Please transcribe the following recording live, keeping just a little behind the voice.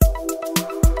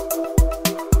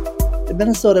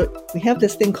Minnesota, we have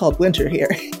this thing called winter here.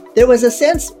 There was a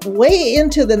sense way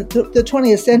into the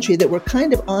 20th century that we're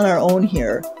kind of on our own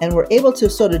here, and we're able to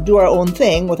sort of do our own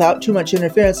thing without too much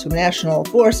interference from national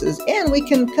forces, and we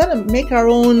can kind of make our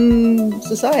own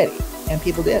society, and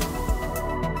people did.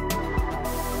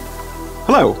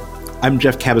 Hello, I'm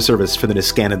Jeff Cabaservice for the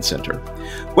Niskanen Center.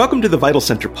 Welcome to the Vital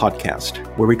Center podcast,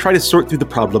 where we try to sort through the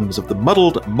problems of the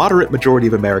muddled, moderate majority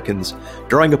of Americans,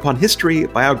 drawing upon history,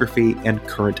 biography, and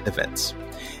current events.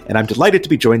 And I'm delighted to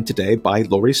be joined today by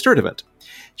Lori Sturdevant.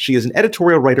 She is an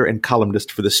editorial writer and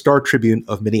columnist for the Star Tribune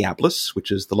of Minneapolis,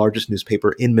 which is the largest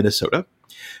newspaper in Minnesota.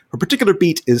 Her particular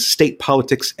beat is state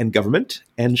politics and government,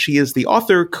 and she is the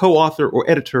author, co-author, or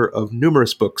editor of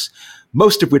numerous books,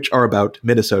 most of which are about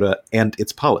Minnesota and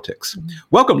its politics.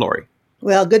 Welcome, Lori.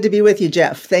 Well, good to be with you,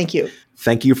 Jeff. Thank you.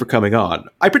 Thank you for coming on.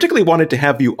 I particularly wanted to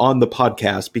have you on the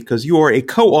podcast because you are a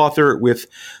co-author with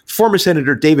former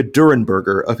Senator David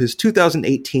Durenberger of his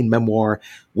 2018 memoir,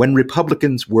 When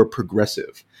Republicans Were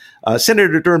Progressive.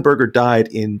 Senator Durenberger died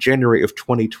in January of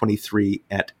 2023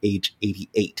 at age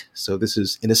 88. So this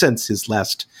is, in a sense, his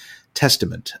last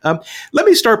testament. Let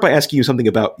me start by asking you something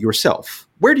about yourself.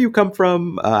 Where do you come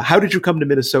from? How did you come to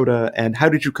Minnesota? And how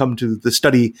did you come to the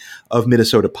study of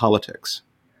Minnesota politics?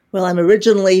 Well, I'm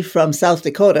originally from South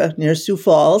Dakota, near Sioux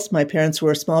Falls. My parents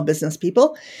were small business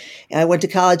people. I went to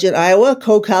college in Iowa,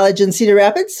 co-college in Cedar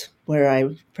Rapids, where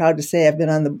I'm proud to say I've been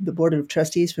on the board of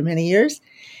trustees for many years.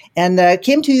 And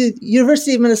came to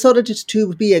University of Minnesota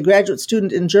to be a graduate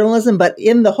student in journalism, but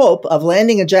in the hope of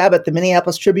landing a job at the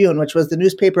Minneapolis Tribune, which was the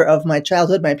newspaper of my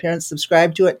childhood. My parents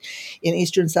subscribed to it in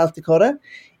eastern South Dakota.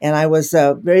 And I was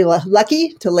very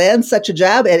lucky to land such a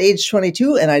job at age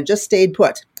 22, and I just stayed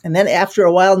put. And then after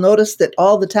a while, noticed that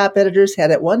all the top editors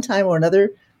had at one time or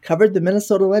another covered the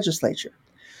Minnesota legislature.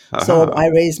 Uh-huh. So I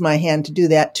raised my hand to do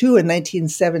that too in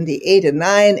 1978 and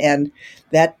 9, and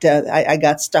that I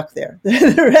got stuck there.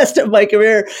 The rest of my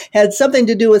career had something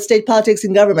to do with state politics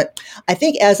and government. I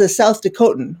think as a South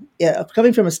Dakotan,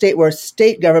 coming from a state where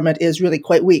state government is really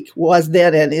quite weak, was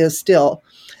then and is still,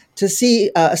 to see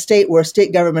a state where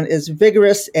state government is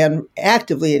vigorous and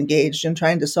actively engaged in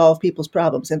trying to solve people's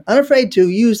problems and unafraid to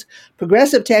use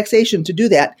progressive taxation to do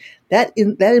that, that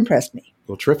impressed me.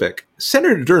 Well, terrific.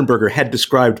 Senator Durenberger had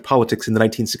described politics in the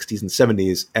 1960s and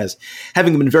 70s as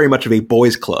having been very much of a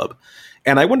boys' club.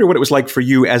 And I wonder what it was like for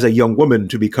you as a young woman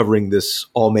to be covering this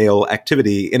all-male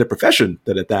activity in a profession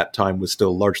that at that time was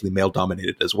still largely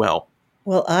male-dominated as well.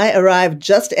 Well, I arrived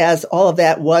just as all of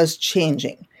that was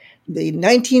changing. The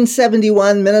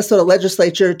 1971 Minnesota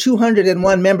legislature,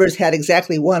 201 members, had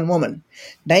exactly one woman.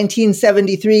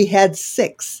 1973 had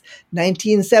 6.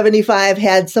 1975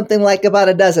 had something like about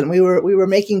a dozen. We were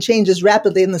making changes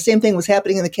rapidly, and the same thing was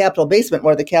happening in the Capitol basement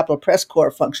where the Capitol Press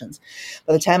Corps functions.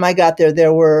 By the time I got there,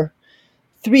 there were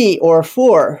 3 or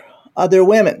 4 other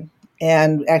women,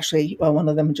 and actually, one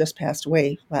of them just passed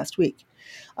away last week.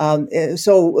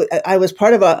 So I was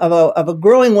part of a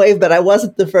growing wave, but I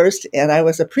wasn't the first, and I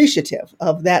was appreciative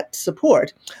of that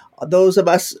support. Those of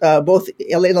us, both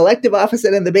in elective office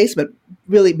and in the basement,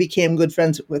 really became good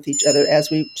friends with each other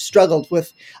as we struggled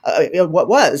with what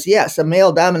was, yes, a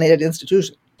male-dominated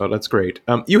institution. Oh, that's great.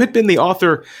 You had been the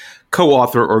author,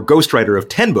 co-author, or ghostwriter of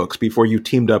 10 books before you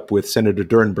teamed up with Senator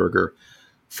Durenberger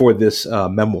for this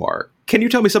memoir. Can you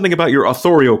tell me something about your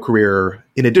authorial career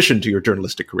in addition to your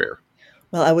journalistic career?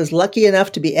 Well, I was lucky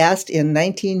enough to be asked in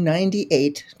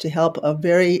 1998 to help a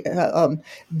very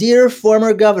dear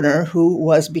former governor who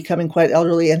was becoming quite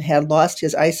elderly and had lost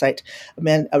his eyesight,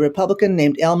 a Republican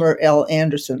named Elmer L.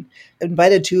 Anderson,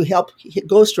 invited to help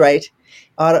ghostwrite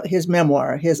his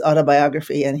memoir, his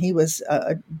autobiography. And he was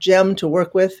a gem to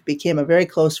work with, became a very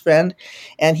close friend.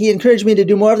 And he encouraged me to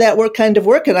do more of that kind of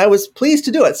work, and I was pleased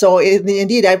to do it. So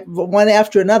indeed, one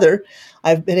after another,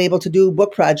 I've been able to do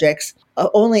book projects.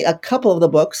 Only a couple of the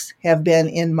books have been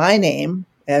in my name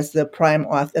as the prime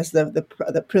author, as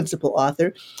the principal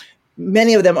author.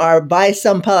 Many of them are by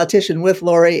some politician with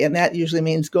Lori, and that usually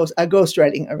means a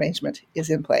ghostwriting arrangement is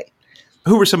in play.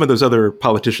 Who were some of those other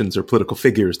politicians or political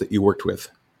figures that you worked with?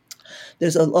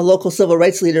 There's a local civil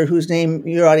rights leader whose name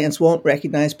your audience won't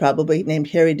recognize probably, named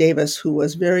Harry Davis, who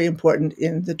was very important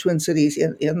in the Twin Cities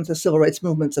in the civil rights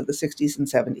movements of the 60s and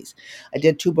 70s. I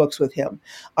did 2 books with him.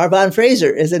 Arvon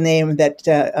Fraser is a name that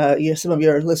some of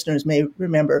your listeners may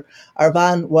remember.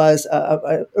 Arvon was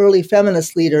an early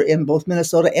feminist leader in both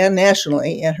Minnesota and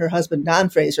nationally, and her husband, Don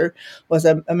Fraser, was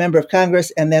a member of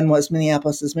Congress and then was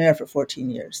Minneapolis's mayor for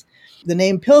 14 years. The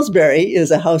name Pillsbury is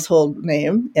a household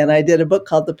name, and I did a book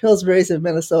called The Pillsburys of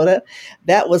Minnesota.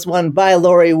 That was won by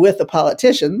Lori with a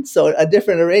politician, so a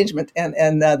different arrangement.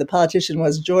 And the politician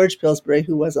was George Pillsbury,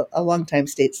 who was a longtime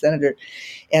state senator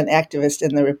and activist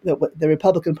in the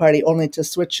Republican Party, only to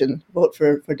switch and vote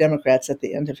for Democrats at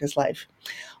the end of his life.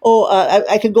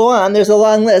 I could go on. There's a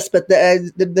long list, but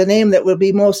the name that would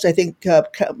be most, I think,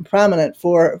 prominent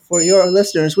for your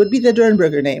listeners would be the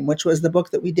Durenberger name, which was the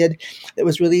book that we did that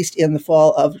was released in the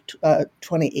fall of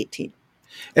 2018.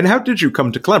 And how did you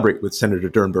come to collaborate with Senator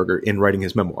Durenberger in writing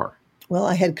his memoir? Well,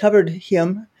 I had covered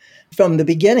him from the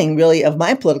beginning, really, of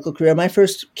my political career. My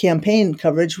first campaign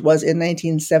coverage was in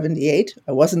 1978.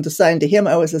 I wasn't assigned to him.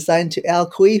 I was assigned to Al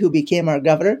Cui, who became our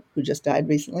governor, who just died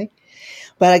recently.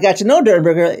 But I got to know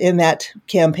Durenberger in that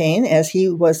campaign as he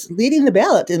was leading the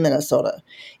ballot in Minnesota.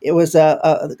 It was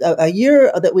a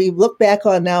year that we look back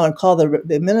on now and call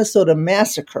the Minnesota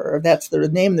Massacre. That's the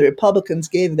name the Republicans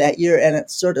gave that year, and it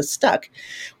sort of stuck.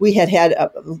 We had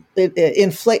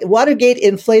Watergate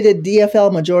inflated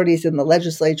DFL majorities in the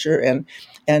legislature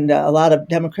and a lot of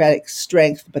Democratic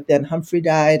strength, but then Humphrey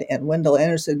died, and Wendell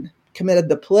Anderson committed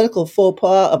the political faux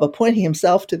pas of appointing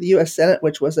himself to the U.S. Senate,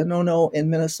 which was a no-no in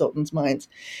Minnesotans' minds.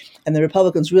 And the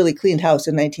Republicans really cleaned house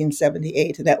in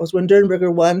 1978. And that was when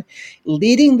Durenberger won,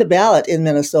 leading the ballot in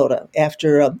Minnesota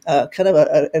after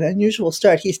an unusual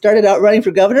start. He started out running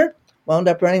for governor, wound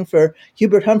up running for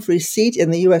Hubert Humphrey's seat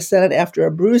in the U.S. Senate after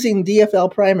a bruising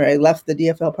DFL primary, left the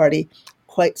DFL party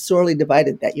quite sorely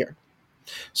divided that year.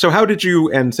 So how did you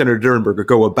and Senator Durenberger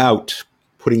go about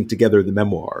putting together the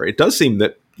memoir? It does seem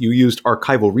that you used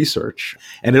archival research,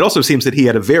 and it also seems that he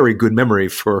had a very good memory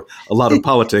for a lot of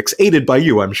politics, aided by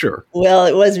you, I'm sure. Well,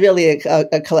 it was really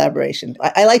a collaboration.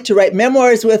 I like to write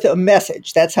memoirs with a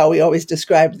message. That's how we always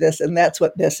described this, and that's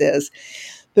what this is.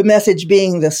 The message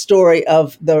being the story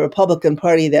of the Republican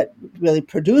Party that really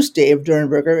produced Dave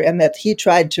Durenberger and that he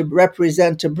tried to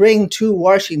represent, to bring to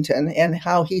Washington, and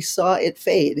how he saw it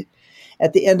fade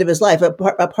at the end of his life. A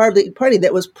party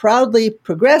that was proudly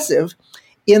progressive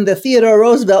in the Theodore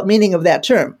Roosevelt meaning of that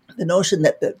term, the notion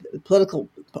that the political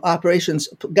operations,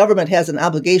 government has an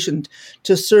obligation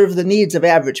to serve the needs of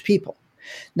average people,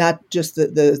 not just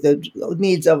the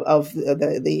needs of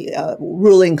the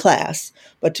ruling class,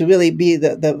 but to really be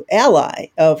the ally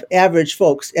of average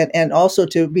folks, and also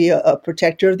to be a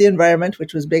protector of the environment,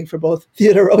 which was big for both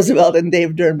Theodore Roosevelt and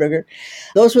Dave Durenberger.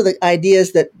 Those were the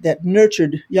ideas that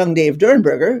nurtured young Dave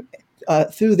Durenberger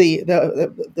through the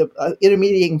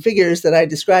intermediating figures that I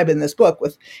describe in this book,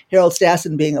 with Harold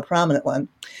Stassen being a prominent one.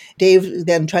 Dave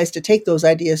then tries to take those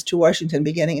ideas to Washington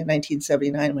beginning in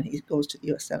 1979 when he goes to the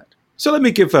U.S. Senate. So let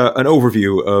me give an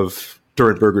overview of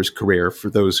Durenberger's career for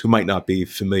those who might not be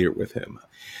familiar with him.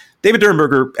 David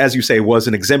Durenberger, as you say, was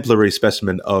an exemplary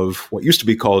specimen of what used to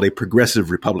be called a progressive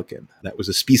Republican. That was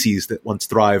a species that once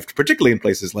thrived, particularly in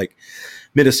places like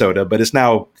Minnesota, but is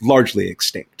now largely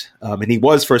extinct. And he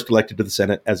was first elected to the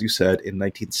Senate, as you said, in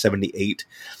 1978,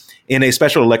 in a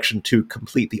special election to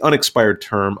complete the unexpired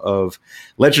term of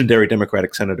legendary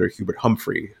Democratic Senator Hubert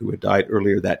Humphrey, who had died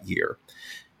earlier that year.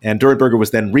 And Durenberger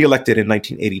was then reelected in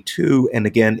 1982 and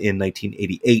again in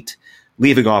 1988,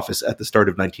 leaving office at the start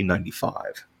of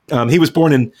 1995. He was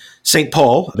born in St.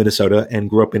 Paul, Minnesota, and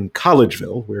grew up in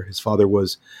Collegeville, where his father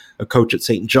was a coach at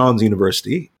St. John's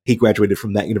University. He graduated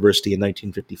from that university in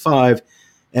 1955,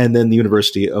 and then the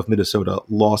University of Minnesota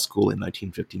Law School in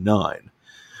 1959.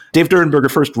 Dave Durenberger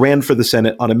first ran for the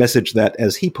Senate on a message that,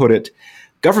 as he put it,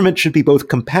 government should be both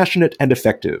compassionate and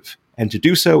effective, and to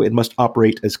do so, it must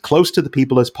operate as close to the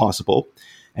people as possible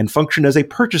and function as a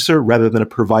purchaser rather than a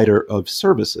provider of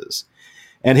services.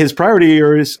 And his priority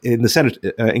areas in the Senate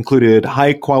included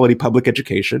high-quality public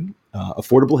education,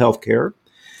 affordable health care,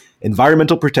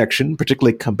 environmental protection,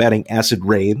 particularly combating acid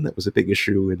rain, that was a big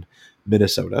issue in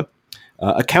Minnesota,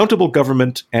 accountable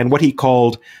government, and what he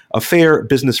called a fair,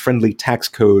 business-friendly tax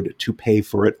code to pay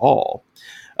for it all.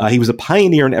 He was a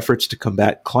pioneer in efforts to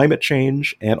combat climate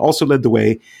change and also led the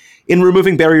way in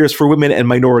removing barriers for women and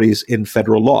minorities in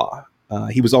federal law.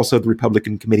 He was also the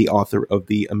Republican committee author of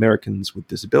the Americans with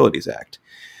Disabilities Act.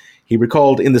 He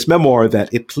recalled in this memoir that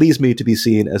it pleased me to be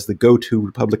seen as the go-to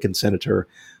Republican senator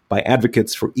by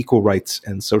advocates for equal rights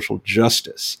and social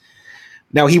justice.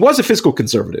 Now, he was a fiscal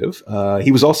conservative.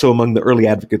 He was also among the early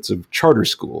advocates of charter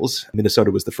schools.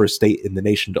 Minnesota was the first state in the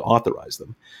nation to authorize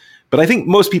them. But I think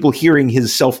most people hearing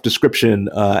his self-description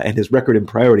and his record and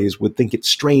priorities would think it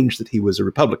strange that he was a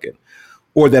Republican,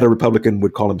 or that a Republican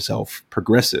would call himself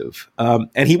progressive.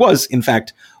 And he was, in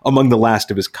fact, among the last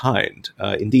of his kind.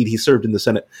 Indeed, he served in the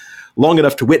Senate long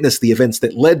enough to witness the events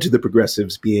that led to the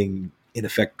progressives being in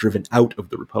effect driven out of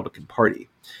the Republican Party.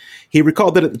 He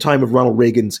recalled that at the time of Ronald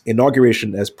Reagan's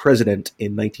inauguration as president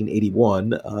in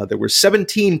 1981, there were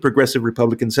 17 progressive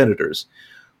Republican senators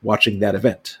watching that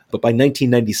event. But by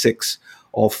 1996,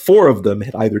 all four of them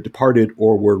had either departed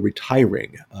or were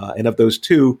retiring. And of those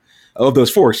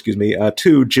four,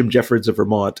 two, Jim Jeffords of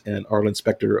Vermont and Arlen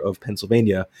Specter of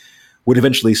Pennsylvania, would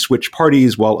eventually switch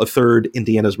parties, while a third,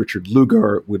 Indiana's Richard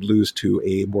Lugar, would lose to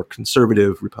a more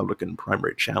conservative Republican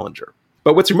primary challenger.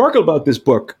 But what's remarkable about this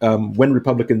book, When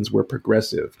Republicans Were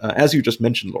Progressive, as you just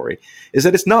mentioned, Lori, is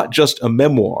that it's not just a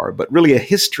memoir, but really a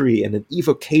history and an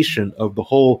evocation of the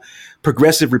whole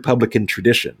progressive Republican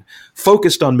tradition,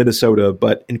 focused on Minnesota,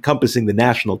 but encompassing the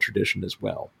national tradition as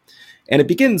well. And it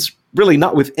begins really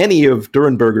not with any of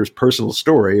Durenberger's personal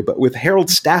story, but with Harold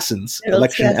Stassen's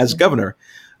election as governor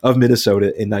of Minnesota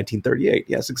in 1938.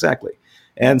 Yes, exactly.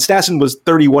 And Stassen was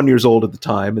 31 years old at the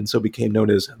time, and so became known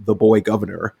as the boy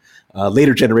governor.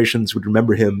 Later generations would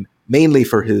remember him mainly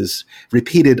for his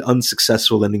repeated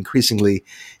unsuccessful and increasingly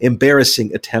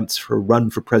embarrassing attempts for a run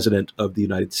for president of the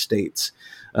United States.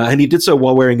 And he did so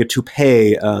while wearing a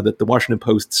toupee that the Washington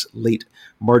Post's late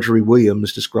Marjorie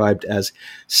Williams described as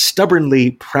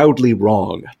stubbornly, proudly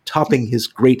wrong, topping his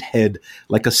great head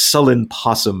like a sullen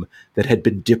possum that had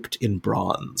been dipped in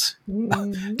bronze.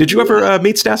 Did you ever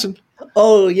meet Stassen?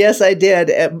 Oh, yes, I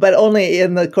did, but only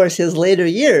in, of course, his later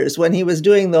years when he was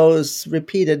doing those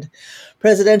repeated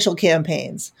presidential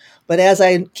campaigns. But as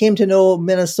I came to know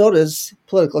Minnesota's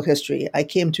political history, I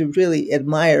came to really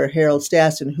admire Harold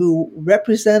Stassen, who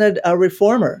represented a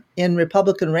reformer in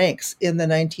Republican ranks in the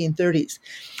 1930s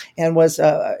and was,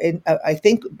 I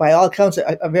think, by all accounts,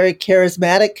 a very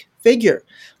charismatic figure,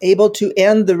 able to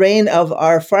end the reign of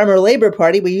our Farmer Labor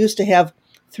Party. We used to have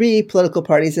three political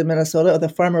parties in Minnesota. The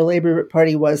Farmer Labor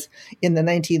Party was in the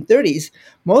 1930s,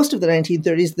 most of the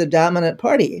 1930s, the dominant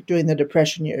party during the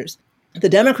Depression years. The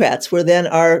Democrats were then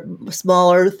our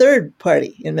smaller third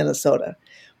party in Minnesota.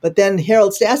 But then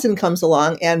Harold Stassen comes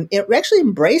along and it actually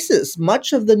embraces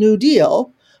much of the New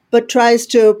Deal, but tries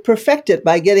to perfect it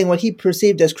by getting what he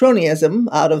perceived as cronyism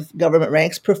out of government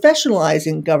ranks,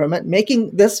 professionalizing government,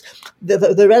 making this,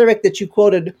 the rhetoric that you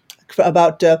quoted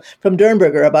about from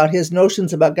Durenberger about his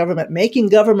notions about government, making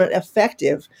government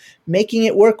effective, making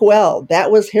it work well.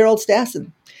 That was Harold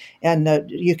Stassen. And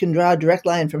you can draw a direct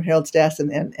line from Harold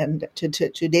Stassen and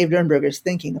to Dave Durenberger's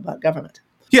thinking about government.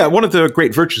 Yeah, one of the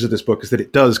great virtues of this book is that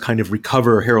it does kind of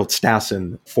recover Harold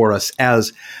Stassen for us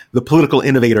as the political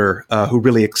innovator who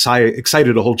really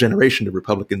excited a whole generation of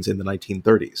Republicans in the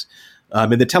 1930s.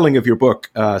 In the telling of your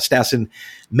book, Stassen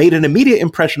made an immediate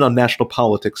impression on national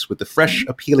politics with the fresh,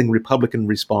 appealing Republican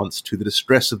response to the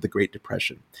distress of the Great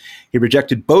Depression. He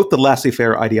rejected both the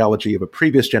laissez-faire ideology of a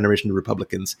previous generation of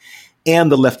Republicans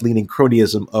and the left-leaning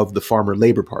cronyism of the Farmer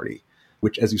Labor Party,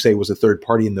 which, as you say, was a third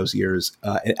party in those years.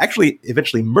 It actually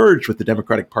eventually merged with the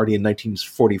Democratic Party in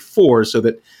 1944, so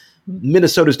that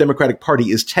Minnesota's Democratic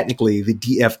Party is technically the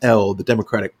DFL, the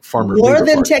Democratic Farmer Labor Party.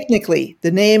 More than technically.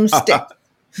 The name sticks.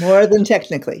 More than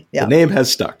technically, yeah. The name has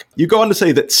stuck. You go on to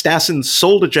say that Stassen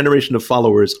sold a generation of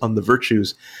followers on the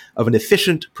virtues of an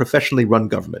efficient, professionally run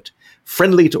government,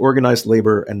 friendly to organized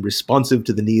labor and responsive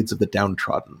to the needs of the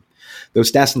downtrodden. Though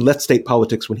Stassen left state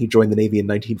politics when he joined the Navy in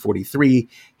 1943,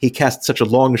 he cast such a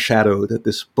long shadow that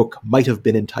this book might have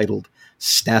been entitled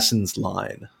Stassen's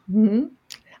Line. Mm-hmm.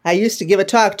 I used to give a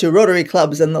talk to Rotary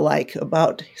clubs and the like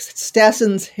about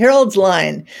Stassen's Harold's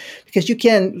Line, because you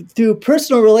can, through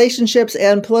personal relationships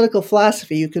and political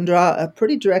philosophy, you can draw a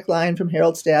pretty direct line from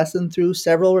Harold Stassen through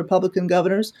several Republican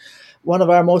governors. One of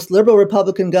our most liberal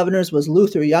Republican governors was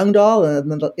Luther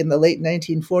Youngdahl in the late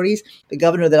 1940s. The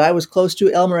governor that I was close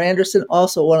to, Elmer Anderson,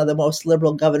 also one of the most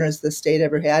liberal governors the state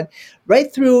ever had.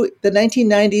 Right through the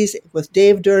 1990s with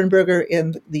Dave Durenberger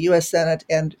in the U.S. Senate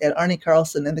and Arne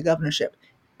Carlson in the governorship.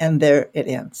 And there it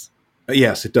ends.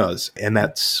 Yes, it does. And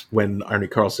that's when Arne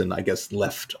Carlson, I guess,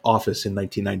 left office in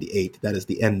 1998. That is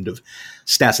the end of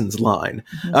Stassen's line.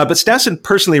 Mm-hmm. But Stassen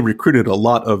personally recruited a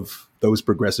lot of those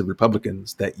progressive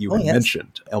Republicans that you had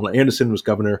mentioned. Elmer Anderson was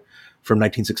governor from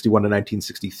 1961 to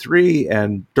 1963,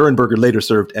 and Durenberger later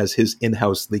served as his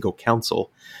in-house legal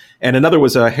counsel. And another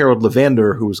was Harold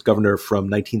Levander, who was governor from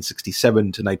 1967 to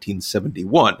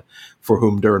 1971, for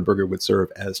whom Durenberger would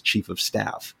serve as chief of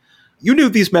staff. You knew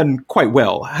these men quite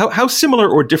well. How similar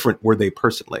or different were they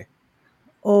personally?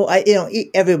 Oh,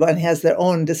 everyone has their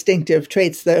own distinctive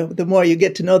traits. The more you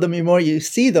get to know them, the more you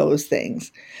see those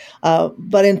things.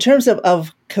 But in terms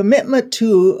of commitment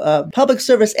to public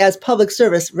service as public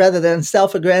service rather than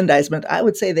self-aggrandizement, I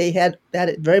would say they had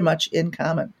that very much in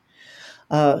common.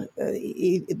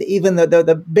 Even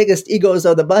the biggest egos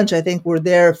of the bunch, I think,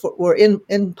 were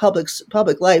in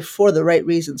public life for the right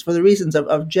reasons, for reasons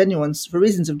of genuine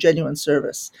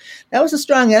service. That was a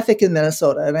strong ethic in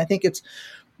Minnesota, and I think it's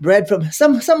bred from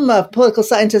some political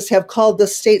scientists have called the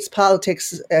state's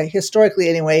politics, historically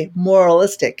anyway,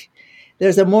 moralistic.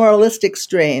 There's a moralistic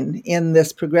strain in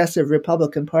this progressive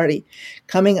Republican Party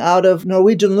coming out of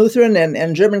Norwegian Lutheran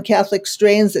and German Catholic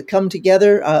strains that come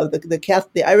together.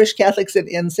 The Irish Catholics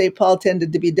in St. Paul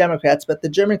tended to be Democrats, but the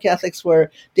German Catholics,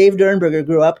 where Dave Durenberger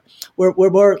grew up,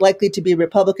 were more likely to be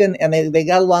Republican, and they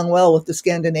got along well with the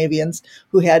Scandinavians,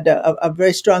 who had a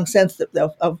very strong sense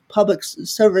of public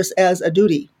service as a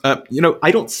duty.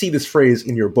 I don't see this phrase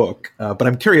in your book, but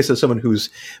I'm curious, as someone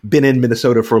who's been in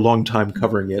Minnesota for a long time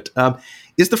covering it.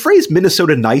 Is the phrase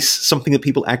Minnesota nice something that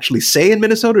people actually say in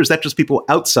Minnesota, or is that just people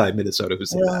outside Minnesota who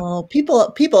say that?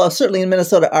 People certainly in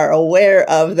Minnesota are aware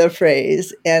of the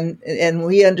phrase, and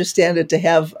we understand it to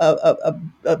have a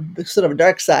sort of a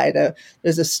dark side.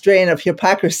 There's a strain of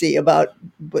hypocrisy about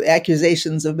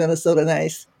accusations of Minnesota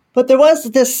nice. But there was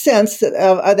this sense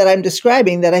that I'm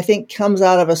describing that I think comes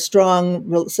out of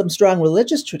some strong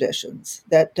religious traditions,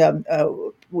 that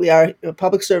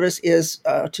public service is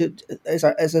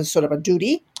a sort of a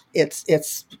duty.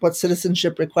 It's what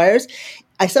citizenship requires.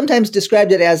 I sometimes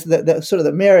described it as the sort of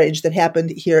the marriage that happened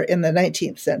here in the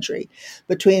 19th century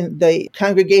between the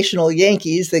congregational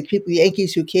Yankees, the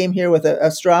Yankees who came here with a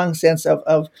strong sense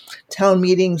of town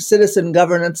meeting, citizen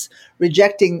governance,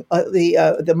 rejecting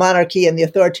the monarchy and the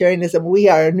authoritarianism. We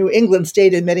are a New England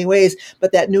state in many ways,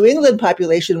 but that New England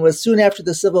population was soon after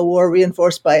the Civil War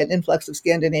reinforced by an influx of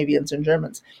Scandinavians and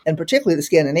Germans, and particularly the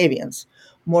Scandinavians.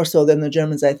 More so than the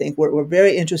Germans, I think, were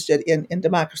very interested in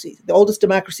democracy. The oldest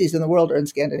democracies in the world are in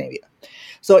Scandinavia.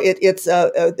 So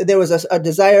there was a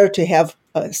desire to have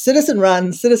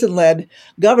citizen-run, citizen-led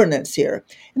governance here.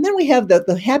 And then we have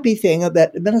the happy thing of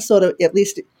that Minnesota, at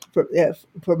least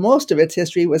for most of its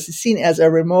history, was seen as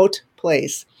a remote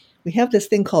place. We have this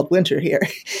thing called winter here,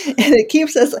 and it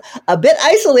keeps us a bit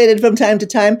isolated from time to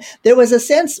time. There was a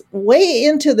sense way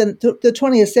into the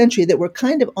 20th century that we're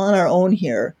kind of on our own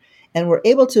here, and we're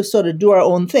able to sort of do our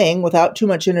own thing without too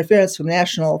much interference from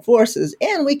national forces,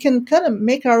 and we can kind of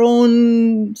make our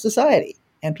own society,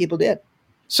 and people did.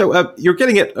 So you're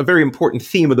getting at a very important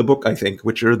theme of the book, I think,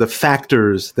 which are the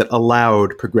factors that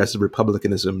allowed progressive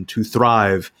republicanism to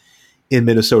thrive in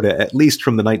Minnesota, at least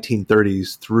from the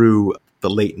 1930s through the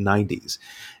late 90s.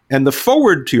 And the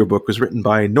foreword to your book was written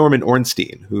by Norman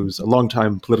Ornstein, who's a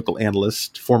longtime political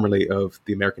analyst, formerly of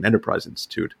the American Enterprise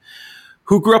Institute,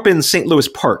 who grew up in St. Louis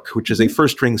Park, which is a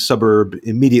first-ring suburb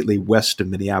immediately west of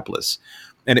Minneapolis.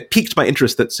 And it piqued my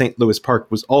interest that St. Louis Park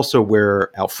was also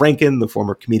where Al Franken, the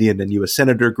former comedian and U.S.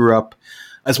 Senator, grew up,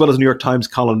 as well as New York Times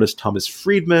columnist Thomas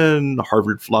Friedman,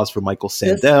 Harvard philosopher Michael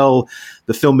Sandel,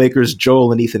 the filmmakers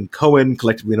Joel and Ethan Coen,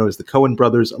 collectively known as the Coen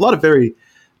brothers, a lot of very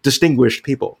distinguished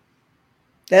people.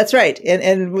 That's right.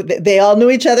 And they all knew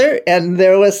each other, and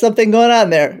there was something going on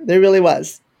there. There really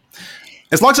was.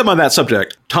 As long as I'm on that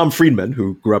subject, Tom Friedman,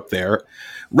 who grew up there,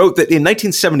 wrote that in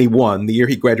 1971, the year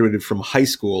he graduated from high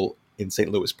school in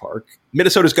St. Louis Park,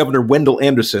 Minnesota's Governor Wendell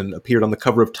Anderson appeared on the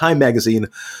cover of Time magazine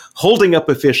holding up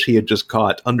a fish he had just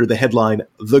caught under the headline,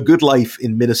 "The Good Life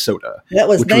in Minnesota." That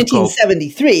was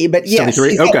 1973, but yes,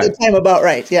 you got the time about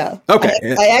right, yeah.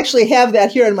 Okay. I actually have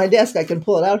that here on my desk. I can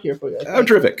pull it out here for you. Oh,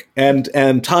 terrific. And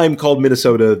Time called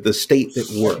Minnesota the state that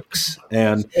works.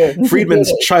 And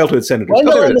Friedman's childhood senators.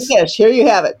 Wendell and the fish, here you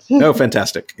have it. Oh,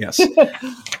 fantastic, yes.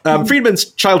 Friedman's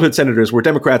childhood senators were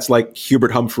Democrats like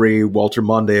Hubert Humphrey, Walter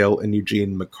Mondale, and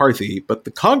Eugene McCarthy, but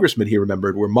the congressmen he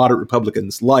remembered were moderate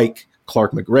Republicans like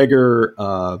Clark McGregor,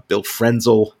 Bill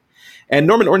Frenzel. And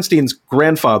Norman Ornstein's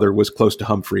grandfather was close to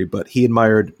Humphrey, but he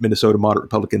admired Minnesota moderate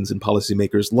Republicans and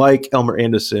policymakers like Elmer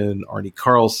Anderson, Arnie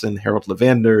Carlson, Harold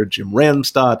Levander, Jim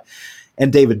Ramstad,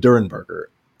 and David Durenberger.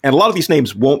 And a lot of these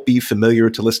names won't be familiar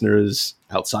to listeners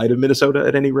outside of Minnesota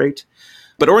at any rate.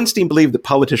 But Ornstein believed that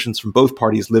politicians from both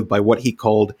parties lived by what he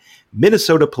called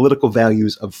Minnesota political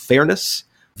values of fairness,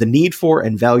 the need for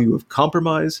and value of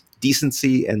compromise,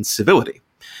 decency, and civility.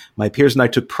 My peers and I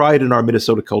took pride in our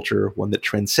Minnesota culture, one that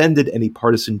transcended any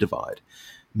partisan divide.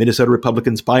 Minnesota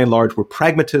Republicans, by and large, were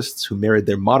pragmatists who married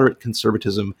their moderate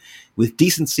conservatism with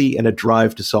decency and a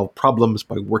drive to solve problems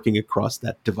by working across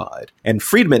that divide. And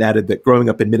Friedman added that growing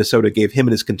up in Minnesota gave him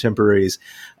and his contemporaries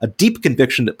a deep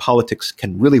conviction that politics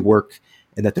can really work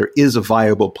and that there is a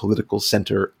viable political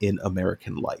center in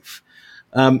American life.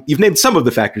 You've named some of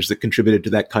the factors that contributed to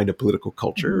that kind of political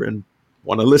culture, and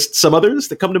want to list some others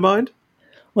that come to mind?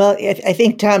 Well, I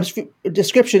think Tom's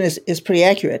description is pretty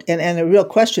accurate. And a real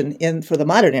question for the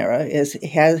modern era is,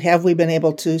 have we been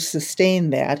able to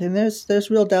sustain that? And there's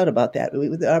real doubt about that.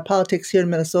 Our politics here in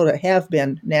Minnesota have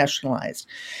been nationalized.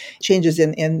 Changes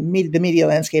in the media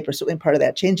landscape are certainly part of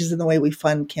that. Changes in the way we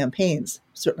fund campaigns,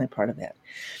 certainly part of that.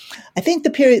 I think the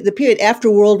period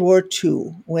after World War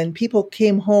II, when people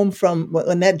came home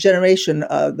when that generation,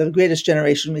 the greatest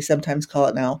generation we sometimes call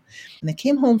it now, when they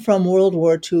came home from World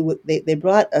War II, they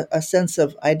brought a sense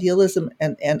of idealism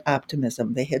and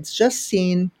optimism. They had just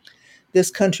seen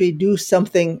this country do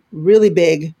something really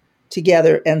big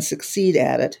together and succeed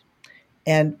at it.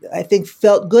 And I think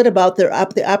felt good about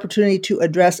the opportunity to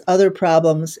address other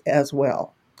problems as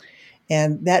well.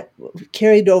 And that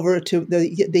carried over to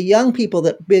the young people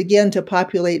that began to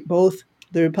populate both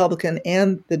the Republican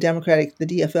and the Democratic, the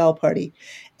DFL party,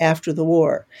 after the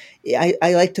war. I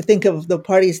like to think of the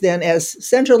parties then as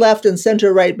center-left and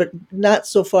center-right, but not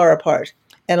so far apart.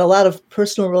 And a lot of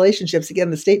personal relationships. Again,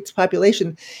 the state's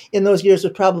population in those years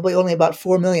was probably only about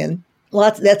 4 million.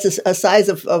 That's a size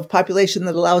of population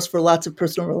that allows for lots of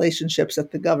personal relationships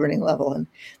at the governing level. And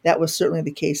that was certainly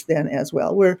the case then as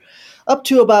well. We're up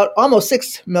to about almost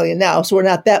 6 million now, so we're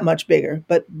not that much bigger,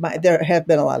 but there have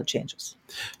been a lot of changes.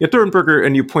 Yeah, Durenberger,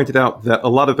 and you pointed out that a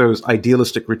lot of those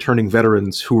idealistic returning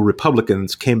veterans who were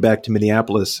Republicans came back to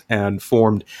Minneapolis and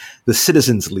formed the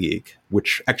Citizens League,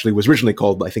 which actually was originally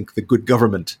called, I think, the Good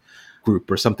Government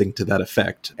Group or something to that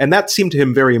effect. And that seemed to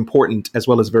him very important, as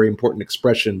well as very important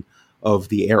expression of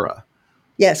the era.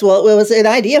 Yes, well, it was an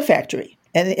idea factory,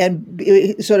 and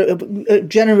it sort of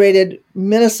generated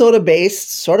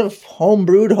Minnesota-based, sort of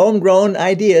homegrown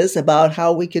ideas about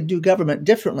how we could do government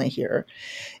differently here.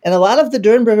 And a lot of the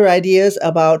Durenberger ideas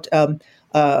about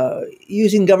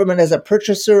using government as a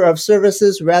purchaser of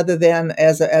services rather than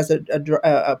as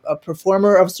a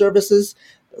performer of services,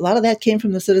 a lot of that came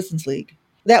from the Citizens League.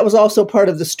 That was also part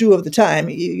of the stew of the time.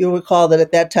 You'll recall that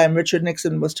at that time, Richard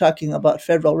Nixon was talking about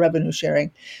federal revenue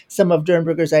sharing. Some of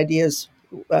Durenberger's ideas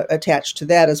attached to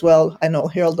that as well. I know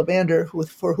Harold Stassen,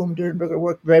 for whom Durenberger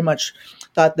worked very much,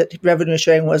 thought that revenue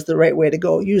sharing was the right way to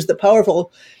go. Use the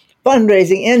powerful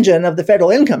fundraising engine of the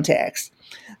federal income tax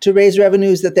to raise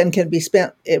revenues that then can be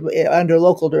spent under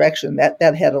local direction. That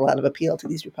had a lot of appeal to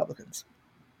these Republicans.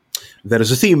 That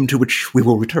is a theme to which we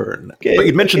will return. Okay, but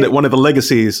you mentioned that one of the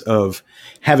legacies of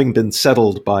having been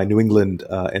settled by New England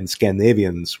and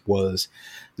Scandinavians was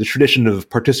the tradition of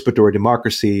participatory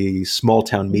democracy, small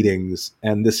town meetings,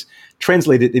 and this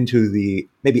translated into the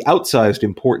maybe outsized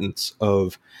importance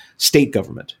of state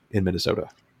government in Minnesota.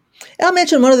 I'll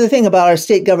mention one other thing about our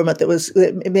state government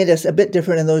that made us a bit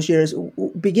different in those years.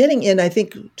 Beginning in, I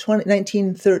think,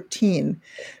 1913,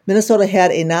 Minnesota had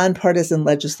a nonpartisan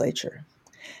legislature.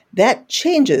 That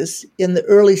changes in the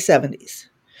early 70s.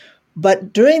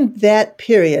 But during that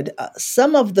period,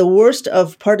 some of the worst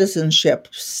of partisanship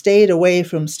stayed away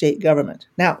from state government.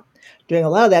 Now, during a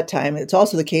lot of that time, it's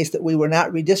also the case that we were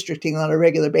not redistricting on a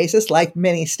regular basis, like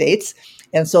many states.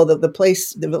 And so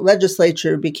the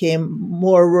legislature became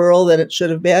more rural than it should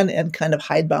have been and kind of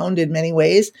hidebound in many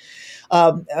ways.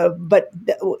 But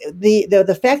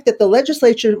the fact that the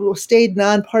legislature stayed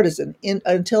nonpartisan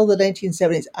until the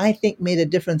 1970s, I think, made a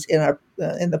difference in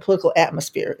the political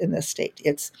atmosphere in this state.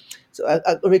 It's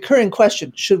a recurring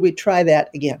question: should we try that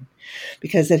again?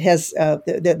 Because it has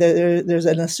there's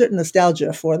a certain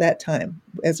nostalgia for that time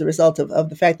as a result of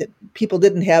the fact that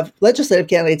legislative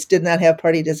candidates did not have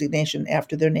party designation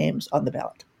after their names on the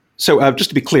ballot. So just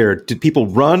to be clear, did people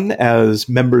run as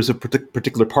members of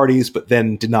particular parties, but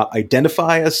then did not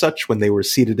identify as such when they were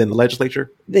seated in the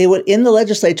legislature? In the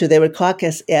legislature, they would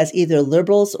caucus as either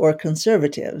liberals or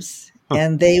conservatives,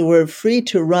 and they were free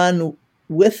to run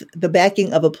with the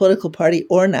backing of a political party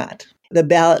or not. The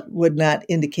ballot would not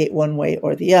indicate one way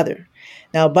or the other.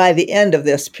 Now, by the end of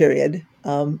this period,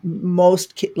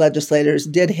 most legislators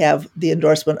did have the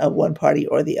endorsement of one party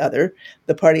or the other.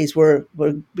 The parties were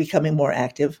becoming more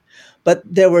active. But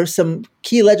there were some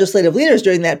key legislative leaders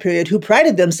during that period who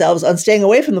prided themselves on staying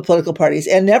away from the political parties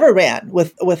and never ran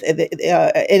with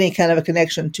any kind of a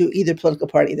connection to either political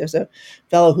party. There's a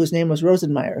fellow whose name was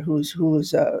Rosenmeyer, who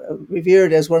was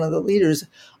revered as one of the leaders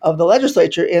of the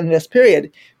legislature in this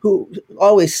period, who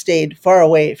always stayed far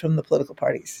away from the political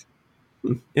parties.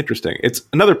 Interesting. It's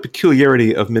another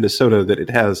peculiarity of Minnesota that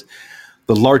it has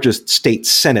the largest state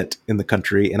senate in the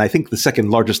country, and I think the second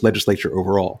largest legislature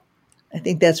overall. I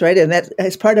think that's right, and that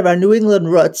is part of our New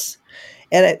England roots.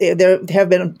 And there have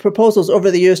been proposals over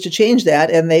the years to change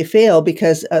that, and they fail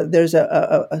because there's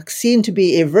seen to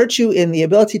be a virtue in the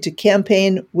ability to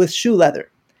campaign with shoe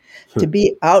leather. to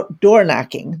be outdoor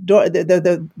knocking.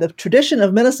 The tradition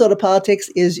of Minnesota politics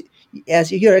is,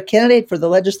 as you're a candidate for the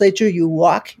legislature, you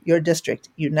walk your district,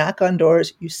 you knock on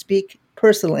doors, you speak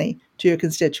personally to your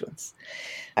constituents.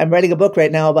 I'm writing a book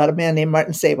right now about a man named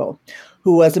Martin Sabo,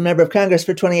 who was a member of Congress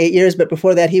for 28 years, but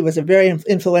before that he was a very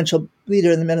influential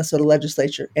leader in the Minnesota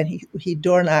legislature, and he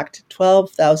door knocked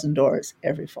 12,000 doors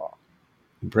every fall.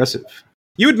 Impressive.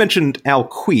 You had mentioned Al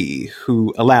Quie,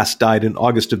 who, alas, died in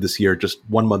August of this year, just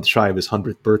 1 month shy of his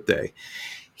 100th birthday.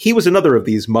 He was another of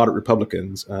these moderate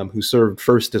Republicans who served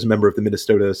first as a member of the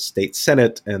Minnesota State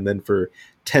Senate, and then for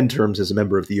 10 terms as a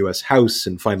member of the U.S. House,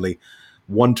 and finally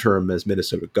 1 term as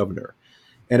Minnesota governor.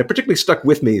 And it particularly stuck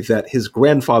with me that his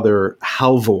grandfather,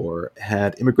 Halvor,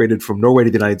 had immigrated from Norway to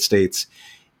the United States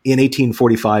in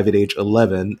 1845 at age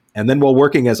 11, and then while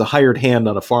working as a hired hand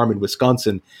on a farm in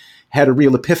Wisconsin, had a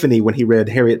real epiphany when he read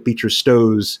Harriet Beecher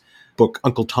Stowe's book,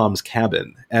 Uncle Tom's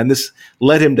Cabin. And this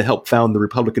led him to help found the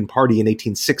Republican Party in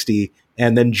 1860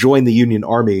 and then join the Union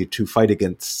Army to fight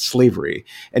against slavery.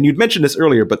 And you'd mentioned this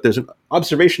earlier, but there's an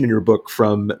observation in your book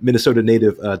from Minnesota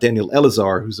native Daniel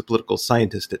Elazar, who's a political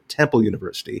scientist at Temple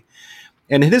University.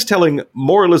 And in his telling,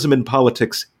 moralism in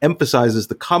politics emphasizes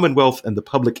the commonwealth and the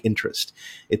public interest.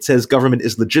 It says government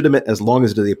is legitimate as long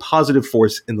as it is a positive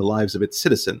force in the lives of its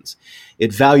citizens.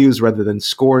 It values rather than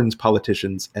scorns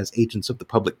politicians as agents of the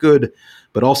public good,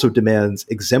 but also demands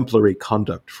exemplary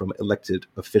conduct from elected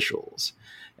officials.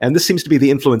 And this seems to be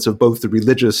the influence of both the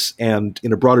religious and,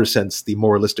 in a broader sense, the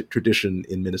moralistic tradition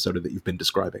in Minnesota that you've been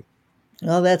describing.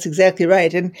 Well, that's exactly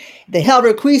right. And the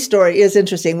Halvor Quie story is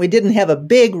interesting. We didn't have a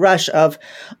big rush of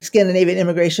Scandinavian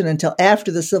immigration until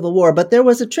after the Civil War, but there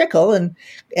was a trickle, and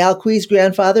Al Quie's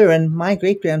grandfather and my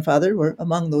great-grandfather were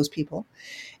among those people.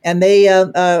 And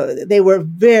they were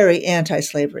very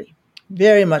anti-slavery,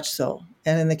 very much so.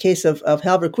 And in the case of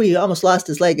Halvor Quie, he almost lost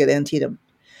his leg at Antietam.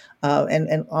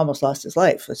 And almost lost his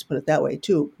life, let's put it that way,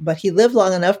 too. But he lived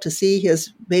long enough to see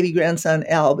his baby grandson,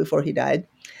 Al, before he died,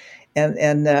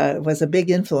 and was a big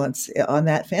influence on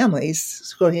that family.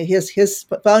 His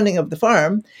founding of the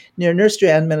farm near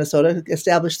Nerstrand, Minnesota,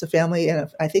 established the family, and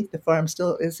I think the farm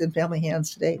still is in family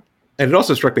hands today. And it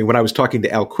also struck me when I was talking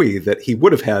to Al Quie that he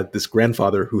would have had this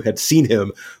grandfather who had seen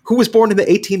him, who was born in the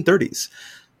 1830s.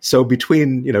 So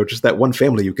between, just that one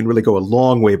family, you can really go a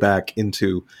long way back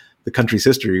into the country's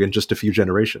history in just a few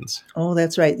generations. Oh,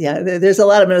 that's right. Yeah, there's a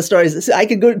lot of Minnesota stories. I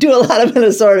could go do a lot of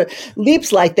Minnesota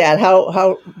leaps like that,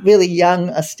 how really young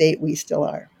a state we still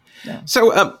are. Yeah.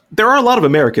 So there are a lot of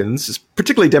Americans,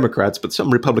 particularly Democrats, but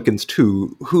some Republicans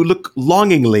too, who look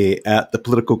longingly at the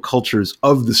political cultures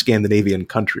of the Scandinavian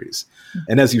countries.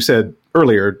 Mm-hmm. And as you said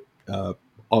earlier,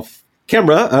 off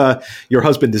camera, your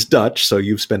husband is Dutch, so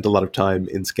you've spent a lot of time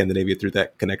in Scandinavia through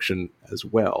that connection as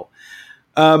well.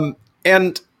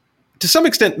 And to some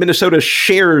extent, Minnesota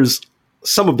shares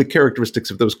some of the characteristics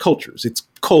of those cultures. It's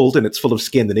cold and it's full of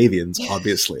Scandinavians,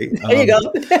 obviously. There you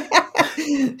go.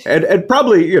 and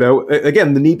probably,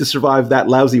 again, the need to survive that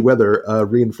lousy weather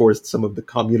reinforced some of the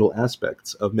communal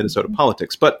aspects of Minnesota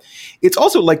politics. But it's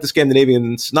also like the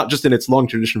Scandinavians, not just in its long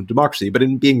tradition of democracy, but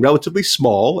in being relatively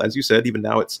small. As you said, even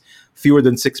now it's fewer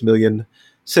than 6 million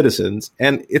citizens.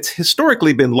 And it's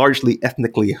historically been largely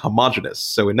ethnically homogenous.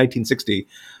 So in 1960,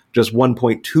 just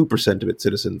 1.2% of its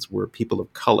citizens were people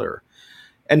of color.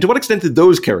 And to what extent did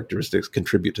those characteristics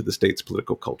contribute to the state's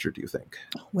political culture, do you think?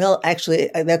 Well, actually,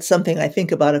 that's something I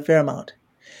think about a fair amount.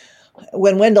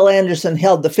 When Wendell Anderson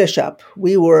held the fish up,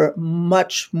 we were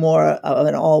much more of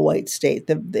an all-white state.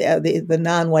 The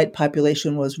non-white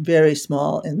population was very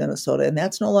small in Minnesota, and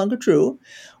that's no longer true.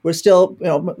 We're still,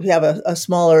 we have a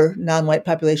smaller non-white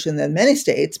population than many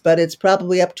states, but it's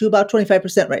probably up to about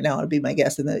 25% right now, would be my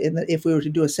guess. If we were to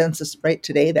do a census right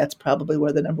today, that's probably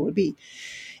where the number would be.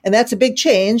 And that's a big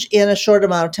change in a short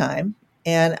amount of time.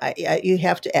 And you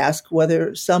have to ask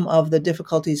whether some of the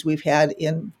difficulties we've had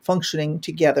in functioning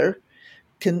together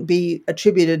can be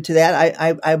attributed to that.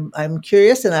 I'm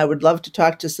curious, and I would love to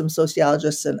talk to some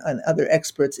sociologists and other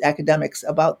experts, academics,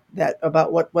 about that,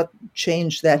 about what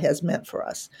change that has meant for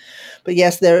us. But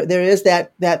yes, there is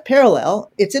that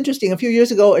parallel. It's interesting. A few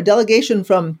years ago, a delegation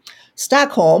from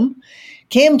Stockholm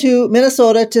came to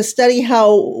Minnesota to study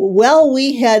how well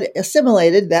we had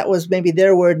assimilated, that was maybe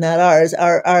their word, not ours,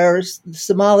 our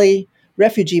Somali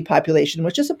refugee population,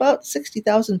 which is about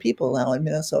 60,000 people now in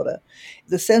Minnesota.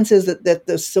 The sense is that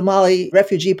the Somali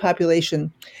refugee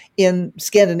population in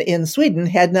Sweden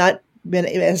had not been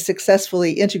as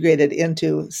successfully integrated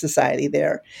into society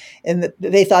there. And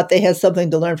they thought they had something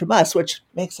to learn from us, which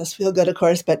makes us feel good, of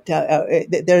course. But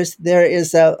there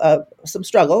is some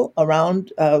struggle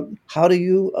around how do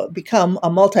you become a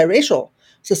multiracial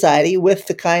society with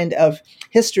the kind of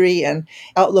history and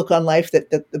outlook on life that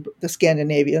the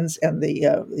Scandinavians and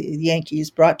the Yankees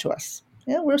brought to us.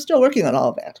 Yeah, we're still working on all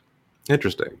of that.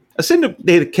 Interesting. A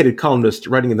syndicated columnist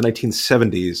writing in the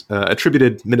 1970s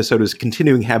attributed Minnesota's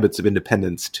continuing habits of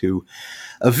independence to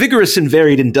a vigorous and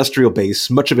varied industrial base,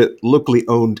 much of it locally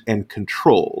owned and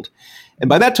controlled. And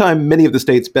by that time, many of the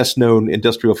state's best-known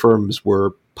industrial firms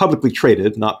were publicly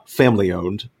traded, not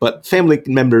family-owned, but family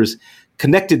members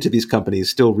connected to these companies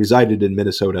still resided in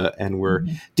Minnesota and were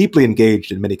deeply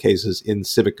engaged in many cases in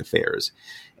civic affairs.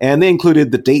 And they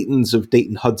included the Daytons of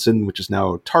Dayton-Hudson, which is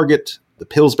now Target, the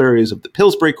Pillsburys of the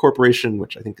Pillsbury Corporation,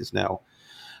 which I think is now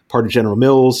part of General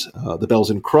Mills, the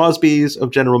Bells and Crosbys of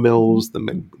General Mills, the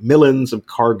Macmillans of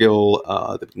Cargill,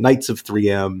 the Knights of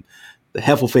 3M, the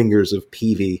Heffelfingers of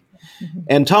Peavey.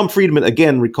 And Tom Friedman,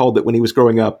 again, recalled that when he was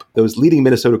growing up, those leading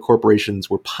Minnesota corporations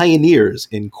were pioneers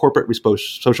in corporate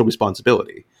social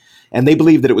responsibility. And they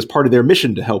believed that it was part of their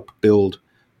mission to help build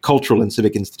cultural and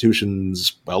civic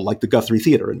institutions, well, like the Guthrie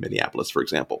Theater in Minneapolis, for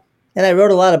example. And I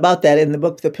wrote a lot about that in the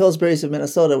book, The Pillsburys of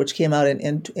Minnesota, which came out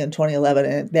in 2011.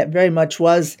 And that very much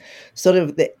was sort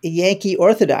of the Yankee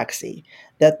orthodoxy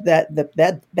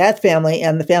that family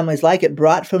and the families like it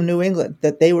brought from New England,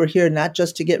 that they were here not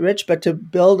just to get rich, but to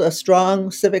build a strong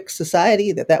civic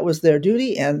society, that was their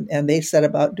duty. And they set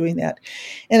about doing that.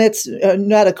 And it's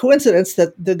not a coincidence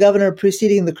that the governor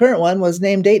preceding the current one was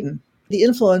named Dayton. The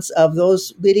influence of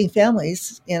those leading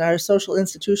families in our social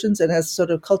institutions and as sort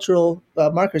of cultural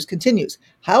markers continues.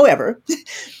 However,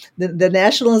 the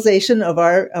nationalization of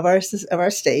our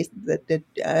state that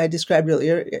I described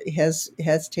earlier has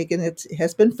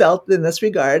been felt in this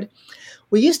regard.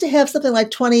 We used to have something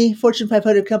like 20 Fortune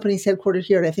 500 companies headquartered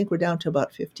here, and I think we're down to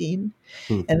about 15.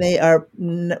 And they are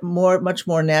much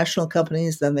more national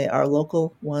companies than they are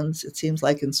local ones, it seems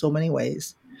like, in so many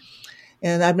ways.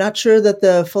 And I'm not sure that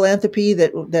the philanthropy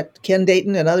that Ken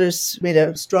Dayton and others made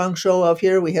a strong show of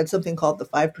here. We had something called the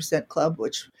 5% Club,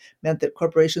 which meant that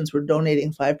corporations were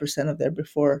donating 5%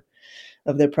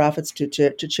 of their profits to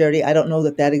charity. I don't know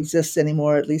that exists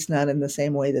anymore, at least not in the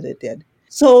same way that it did.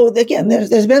 So again,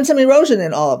 there's been some erosion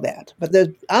in all of that. But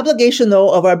the obligation,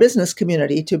 though, of our business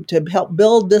community to help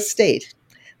build this state,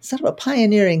 sort of a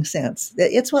pioneering sense.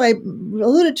 It's what I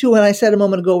alluded to when I said a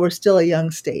moment ago, we're still a young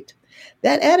state.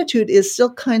 That attitude is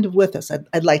still kind of with us,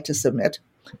 I'd like to submit,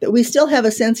 that we still have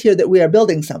a sense here that we are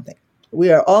building something.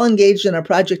 We are all engaged in a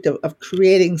project of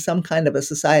creating some kind of a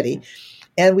society,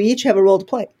 and we each have a role to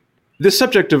play. This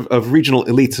subject of regional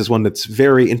elites is one that's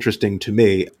very interesting to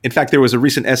me. In fact, there was a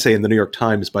recent essay in the New York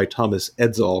Times by Thomas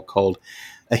Edsall called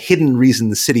A Hidden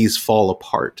Reason Cities Fall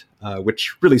Apart,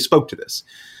 which really spoke to this.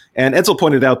 And Edsall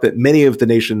pointed out that many of the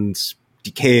nation's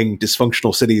decaying,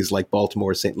 dysfunctional cities like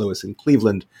Baltimore, St. Louis, and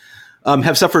Cleveland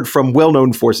have suffered from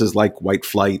well-known forces like white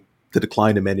flight, the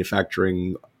decline in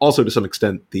manufacturing, also to some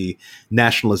extent the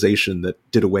nationalization that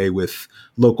did away with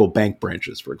local bank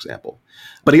branches, for example.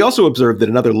 But he also observed that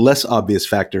another less obvious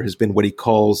factor has been what he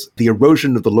calls the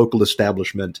erosion of the local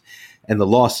establishment and the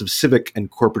loss of civic and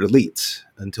corporate elites.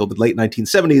 Until the late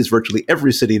 1970s, virtually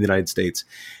every city in the United States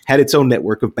had its own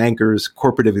network of bankers,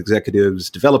 corporate executives,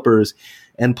 developers,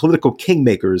 and political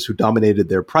kingmakers who dominated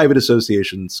their private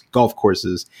associations, golf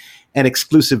courses, and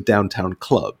exclusive downtown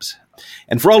clubs.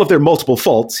 And for all of their multiple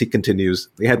faults, he continues,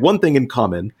 they had one thing in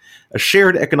common, a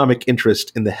shared economic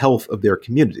interest in the health of their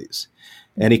communities.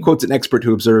 And he quotes an expert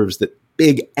who observes that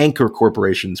big anchor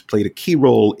corporations played a key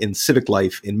role in civic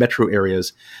life in metro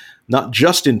areas, not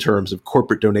just in terms of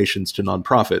corporate donations to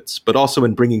nonprofits, but also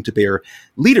in bringing to bear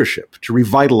leadership to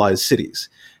revitalize cities.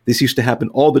 This used to happen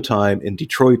all the time in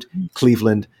Detroit,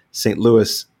 Cleveland, St.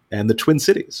 Louis, and the Twin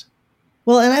Cities.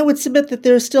 Well, and I would submit that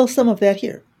there's still some of that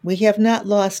here. We have not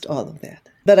lost all of that.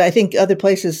 But I think other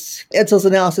places, Edsall's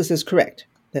analysis is correct,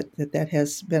 that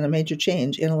has been a major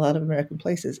change in a lot of American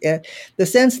places. And the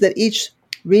sense that each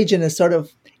region is sort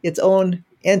of its own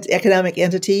economic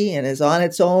entity and is on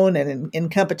its own and in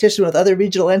competition with other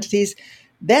regional entities,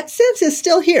 that sense is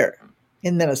still here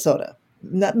in Minnesota.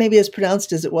 Not maybe as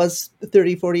pronounced as it was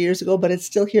 30, 40 years ago, but it's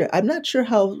still here. I'm not sure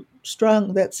how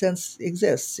strong that sense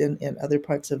exists in other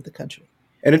parts of the country.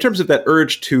 And in terms of that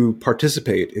urge to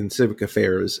participate in civic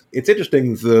affairs, it's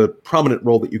interesting the prominent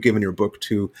role that you give in your book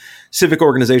to civic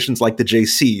organizations like the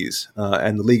JCs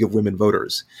and the League of Women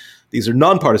Voters. These are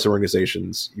nonpartisan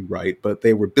organizations, you write, but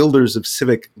they were builders of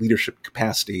civic leadership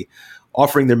capacity,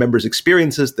 offering their members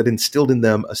experiences that instilled in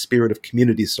them a spirit of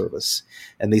community service.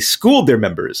 And they schooled their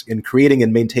members in creating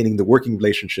and maintaining the working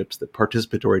relationships that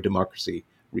participatory democracy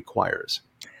requires.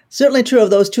 Certainly true of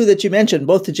those two that you mentioned.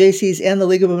 Both the JCs and the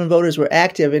League of Women Voters were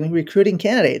active in recruiting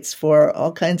candidates for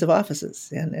all kinds of offices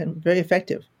and very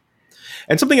effective.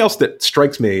 And something else that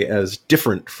strikes me as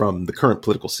different from the current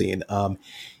political scene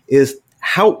is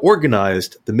how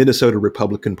organized the Minnesota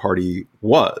Republican Party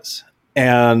was.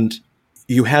 And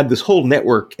you had this whole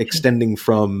network extending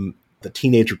from the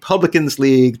Teenage Republicans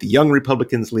League, the Young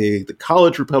Republicans League, the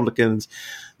College Republicans,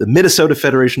 the Minnesota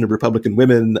Federation of Republican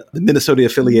Women, the Minnesota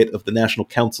affiliate of the National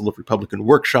Council of Republican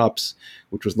Workshops,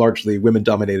 which was largely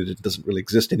women-dominated and doesn't really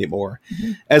exist anymore,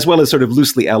 as well as sort of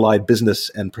loosely allied business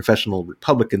and professional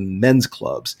Republican men's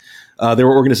clubs. There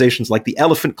were organizations like the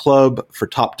Elephant Club for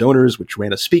Top Donors, which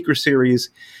ran a speaker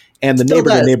series, and the Neighbor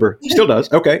to Neighbor still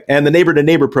does. Okay. And the Neighbor to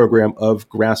Neighbor program of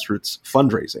grassroots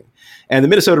fundraising. And the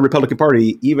Minnesota Republican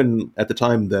Party, even at the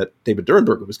time that David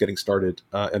Durenberger was getting started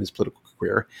in his political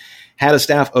career, had a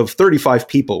staff of 35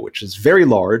 people, which is very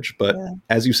large, but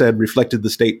as you said, reflected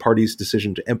the state party's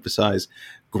decision to emphasize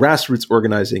grassroots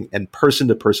organizing and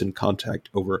person-to-person contact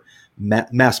over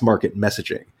mass market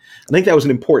messaging. I think that was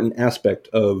an important aspect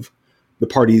of the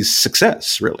party's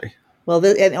success, really. Well,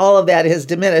 and all of that has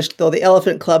diminished, though the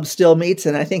Elephant Club still meets,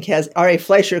 and I think has R.A.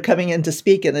 Fleischer coming in to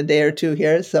speak in a day or two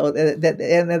here. So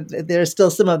there's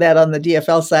still some of that on the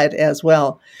DFL side as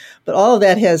well. But all of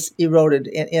that has eroded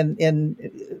in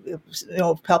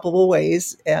palpable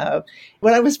ways.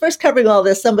 When I was first covering all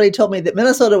this, somebody told me that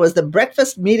Minnesota was the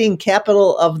breakfast meeting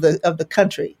capital of the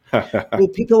country.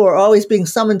 People were always being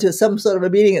summoned to some sort of a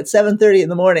meeting at 7:30 in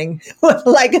the morning,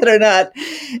 like it or not,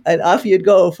 and off you'd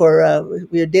go for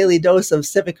your daily dose of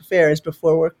civic affairs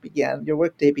before your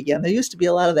workday began. There used to be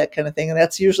a lot of that kind of thing, and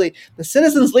that's usually the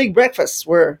Citizens League breakfasts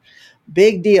were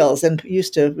big deals and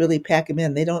used to really pack them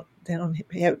in. They don't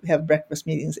have breakfast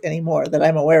meetings anymore that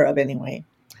I'm aware of, anyway.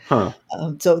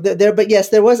 But yes,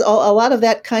 there was a lot of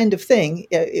that kind of thing.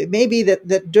 It may be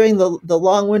that during the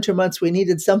long winter months, we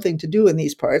needed something to do in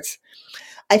these parts.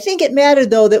 I think it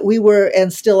mattered, though, that we were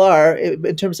and still are,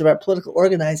 in terms of our political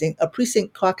organizing, a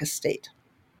precinct caucus state.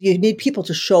 You need people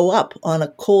to show up on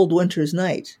a cold winter's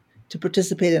night to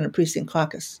participate in a precinct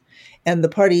caucus. And the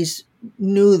parties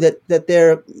knew that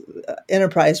their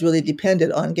enterprise really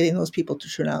depended on getting those people to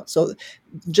turn out. So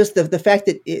just the fact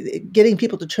that getting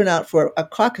people to turn out for a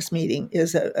caucus meeting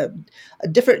is a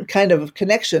different kind of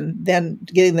connection than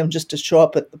getting them just to show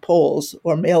up at the polls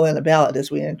or mail in a ballot, as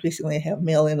we increasingly have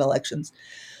mail-in elections.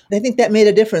 I think that made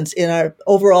a difference in our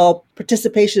overall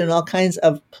participation in all kinds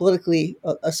of politically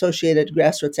associated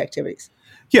grassroots activities.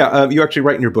 Yeah, you actually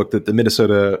write in your book that the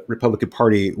Minnesota Republican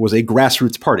Party was a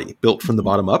grassroots party built from the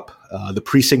bottom up. The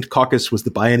precinct caucus was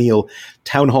the biennial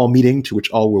town hall meeting to which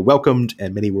all were welcomed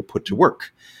and many were put to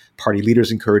work. Party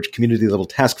leaders encouraged community-level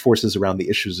task forces around the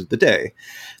issues of the day.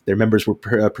 Their members were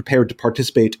prepared to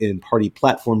participate in party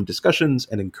platform discussions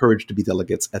and encouraged to be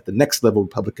delegates at the next level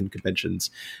Republican conventions,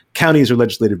 counties or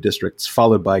legislative districts,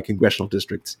 followed by congressional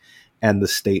districts and the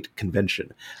state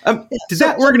convention. Did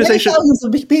that organization? Thousands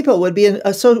of people would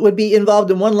be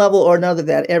involved in one level or another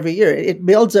that every year. It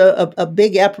builds a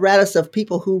big apparatus of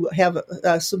people who have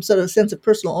some sort of sense of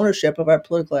personal ownership of our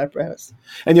political apparatus.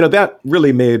 And that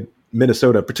really made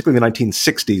Minnesota, particularly in the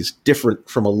 1960s, different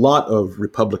from a lot of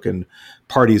Republican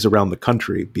parties around the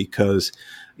country because,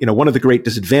 one of the great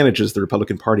disadvantages the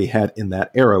Republican Party had in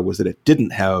that era was that it didn't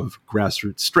have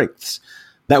grassroots strengths.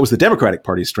 That was the Democratic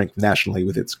Party's strength nationally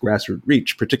with its grassroots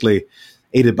reach, particularly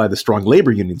aided by the strong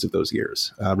labor unions of those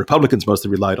years. Republicans mostly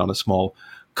relied on a small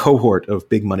cohort of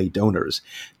big money donors.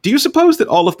 Do you suppose that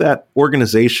all of that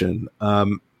organization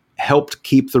helped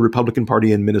keep the Republican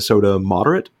Party in Minnesota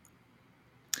moderate?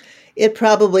 It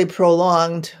probably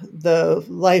prolonged the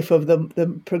life of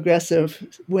the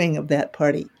progressive wing of that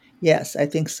party. Yes, I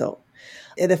think so.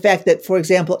 The fact that, for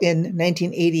example, in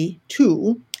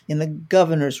 1982, in the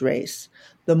governor's race,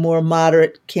 the more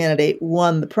moderate candidate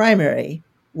won the primary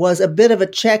was a bit of a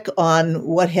check on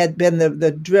what had been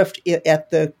the drift at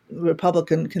the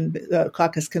Republican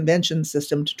caucus convention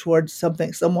system towards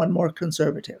someone more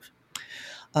conservative.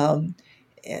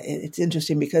 It's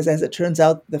interesting because, as it turns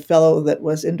out, the fellow that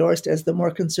was endorsed as the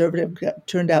more conservative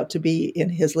turned out to be, in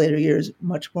his later years,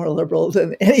 much more liberal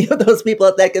than any of those people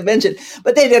at that convention.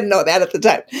 But they didn't know that at the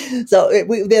time. So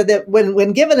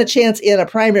when given a chance in a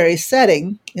primary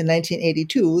setting in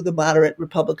 1982, the moderate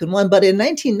Republican won. But in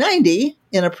 1990,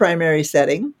 in a primary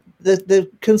setting, the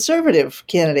conservative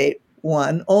candidate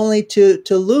won, only to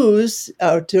lose,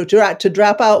 to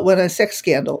drop out when a sex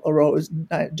scandal arose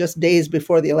just days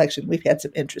before the election. We've had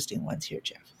some interesting ones here,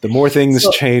 Jeff. The more things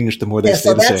change, the more they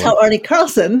stay the same. So that's how Arnie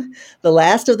Carlson, the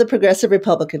last of the progressive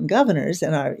Republican governors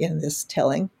in this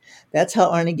telling, that's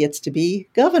how Arnie gets to be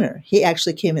governor. He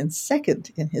actually came in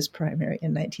second in his primary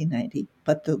in 1990,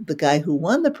 but the guy who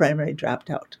won the primary dropped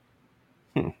out.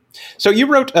 So you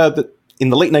wrote that in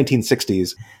the late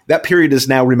 1960s, that period is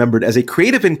now remembered as a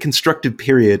creative and constructive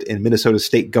period in Minnesota's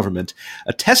state government,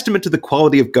 a testament to the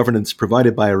quality of governance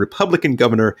provided by a Republican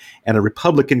governor and a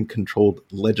Republican-controlled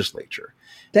legislature.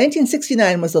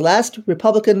 1969 was the last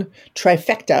Republican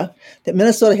trifecta that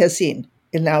Minnesota has seen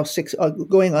in now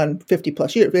going on 50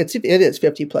 plus years. It is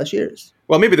 50 plus years.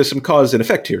 Well, maybe there's some cause and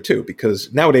effect here, too,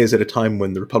 because nowadays, at a time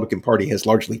when the Republican Party has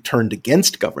largely turned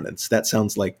against governance, that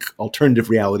sounds like alternative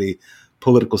reality,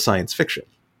 political science fiction.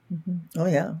 Mm-hmm.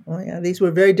 Oh, yeah. These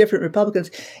were very different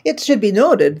Republicans. It should be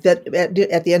noted that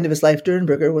at the end of his life,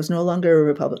 Durenberger was no longer a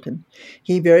Republican.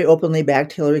 He very openly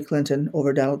backed Hillary Clinton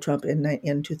over Donald Trump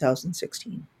in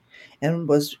 2016 and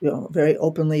was very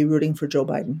openly rooting for Joe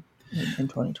Biden in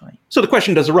 2020. So the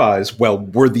question does arise, well,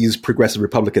 were these progressive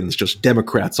Republicans just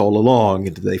Democrats all along?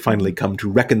 And did they finally come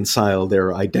to reconcile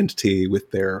their identity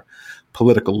with their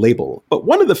political label? But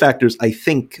one of the factors I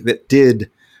think that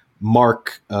did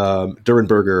mark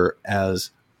Durenberger as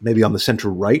maybe on the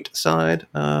center-right side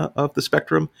of the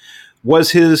spectrum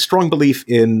was his strong belief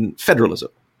in federalism.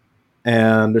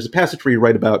 And there's a passage where you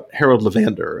write about Harold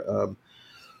Levander,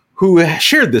 who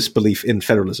shared this belief in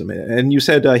federalism. And you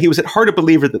said he was at heart a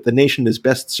believer that the nation is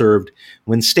best served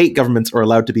when state governments are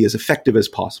allowed to be as effective as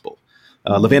possible.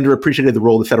 Levander appreciated the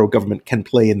role the federal government can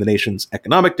play in the nation's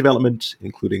economic development,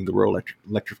 including the rural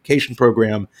electrification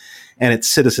program and its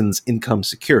citizens' income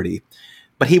security.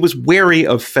 But he was wary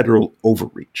of federal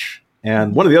overreach.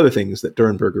 And one of the other things that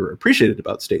Durenberger appreciated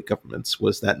about state governments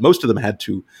was that most of them had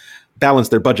to balance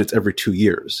their budgets every 2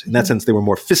 years. In that sense, they were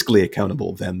more fiscally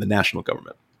accountable than the national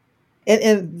government.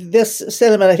 And this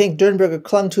sentiment, I think Durenberger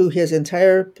clung to his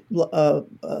entire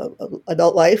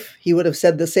adult life. He would have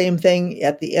said the same thing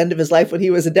at the end of his life when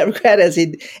he was a Democrat as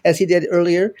he did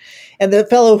earlier. And the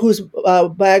fellow whose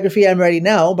biography I'm writing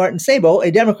now, Martin Sabo,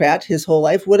 a Democrat his whole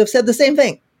life, would have said the same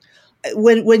thing.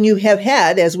 When you have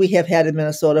had, as we have had in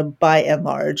Minnesota, by and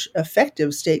large,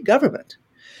 effective state government,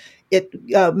 it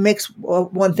makes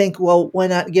one think, well, why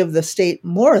not give the state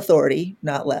more authority,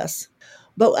 not less?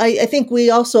 But I think we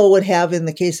also would have, in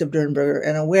the case of Durenberger,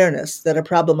 an awareness that a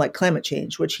problem like climate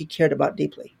change, which he cared about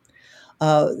deeply,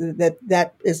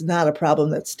 that is not a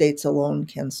problem that states alone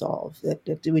can solve.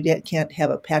 That we can't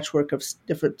have a patchwork of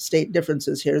different state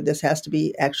differences here. This has to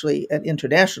be actually an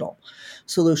international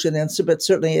solution, but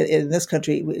certainly in this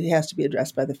country, it has to be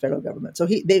addressed by the federal government. So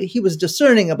he was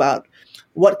discerning about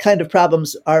what kind of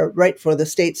problems are right for the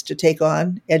states to take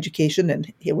on. Education,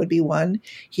 and it would be one.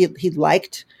 He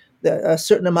liked a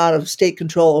certain amount of state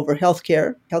control over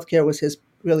healthcare. Healthcare was his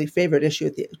really favorite issue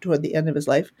toward the end of his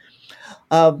life.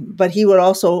 But he would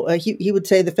also he would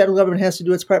say the federal government has to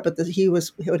do its part, but he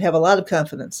would have a lot of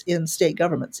confidence in state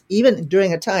governments, even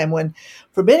during a time when,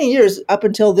 for many years up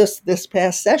until this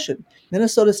past session,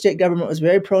 Minnesota state government was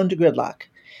very prone to gridlock.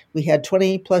 We had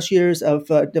 20 plus years of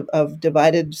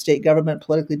divided state government,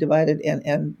 politically divided,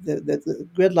 and the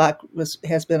gridlock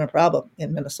has been a problem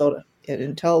in Minnesota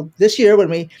until this year when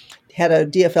we had a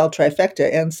DFL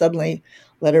trifecta and suddenly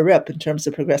let her rip in terms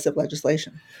of progressive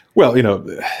legislation. Well,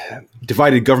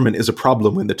 divided government is a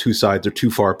problem when the two sides are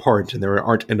too far apart and there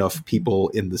aren't enough people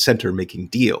in the center making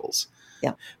deals.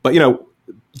 Yeah. But,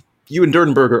 you and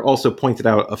Durenberger also pointed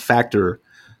out a factor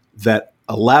that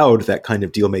allowed that kind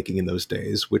of deal making in those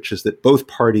days, which is that both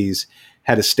parties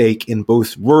had a stake in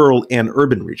both rural and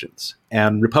urban regions.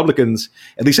 And Republicans,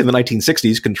 at least in the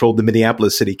 1960s, controlled the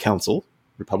Minneapolis City Council.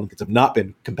 Republicans have not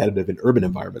been competitive in urban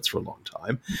environments for a long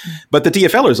time. Mm-hmm. But the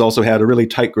DFLers also had a really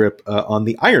tight grip on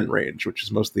the Iron Range, which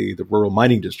is mostly the rural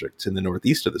mining districts in the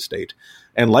northeast of the state.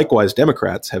 And likewise,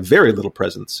 Democrats have very little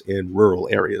presence in rural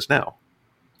areas now.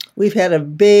 We've had a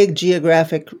big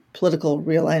geographic political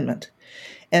realignment.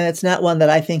 And it's not one that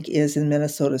I think is in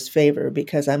Minnesota's favor,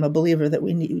 because I'm a believer that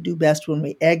we do best when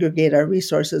we aggregate our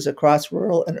resources across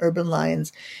rural and urban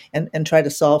lines and try to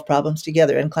solve problems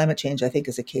together. And climate change, I think,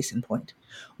 is a case in point.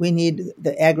 We need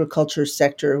the agriculture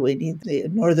sector. We need the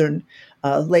northern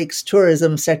lakes,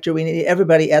 tourism sector. We need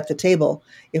everybody at the table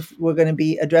if we're going to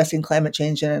be addressing climate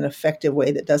change in an effective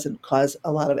way that doesn't cause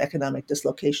a lot of economic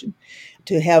dislocation.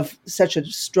 To have such a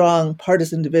strong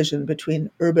partisan division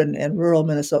between urban and rural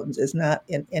Minnesotans is not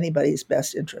in anybody's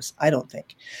best interest, I don't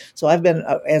think. So I've been,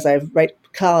 as I write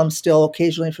columns still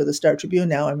occasionally for the Star Tribune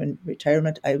now, I'm in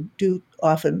retirement, I do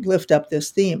often lift up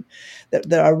this theme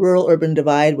that our rural-urban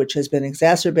divide, which has been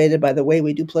exacerbated by the way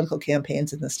we do political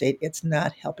campaigns in the state, it's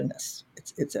not helping us.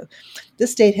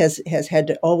 This state has had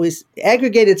to always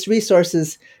aggregate its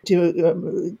resources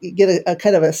to get a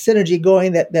kind of a synergy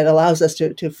going that allows us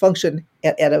to function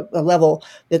at a level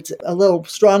that's a little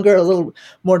stronger, a little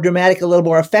more dramatic, a little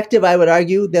more effective, I would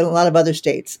argue, than a lot of other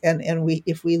states. And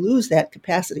if we lose that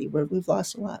capacity, we've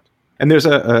lost a lot. And there's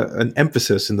an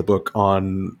emphasis in the book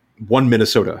on one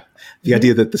Minnesota, the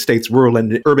idea that the state's rural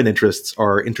and urban interests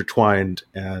are intertwined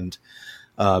and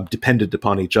dependent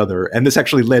upon each other. And this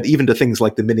actually led even to things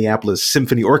like the Minneapolis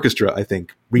Symphony Orchestra, I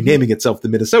think, renaming itself the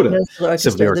Minnesota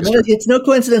Symphony Orchestra. It's no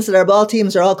coincidence that our ball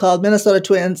teams are all called Minnesota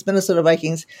Twins, Minnesota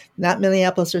Vikings, not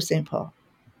Minneapolis or St. Paul.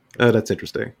 That's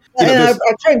interesting. Our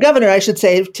current governor, I should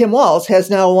say, Tim Walz, has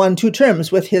now won 2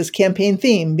 terms with his campaign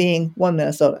theme being one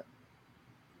Minnesota.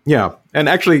 Yeah. And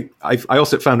actually, I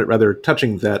also found it rather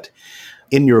touching that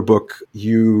in your book,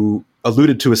 you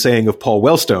alluded to a saying of Paul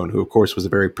Wellstone, who, of course, was a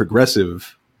very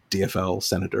progressive DFL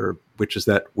senator, which is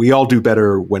that we all do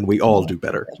better when we all do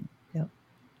better.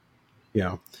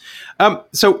 Yeah.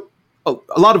 So a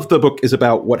lot of the book is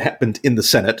about what happened in the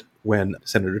Senate when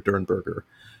Senator Durenberger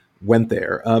went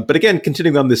there. But again,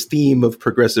 continuing on this theme of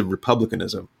progressive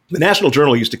republicanism, the National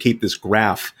Journal used to keep this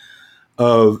graph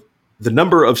of the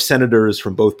number of senators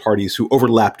from both parties who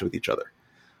overlapped with each other,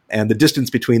 and the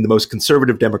distance between the most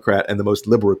conservative Democrat and the most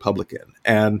liberal Republican.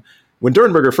 And when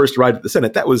Durenberger first arrived at the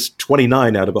Senate, that was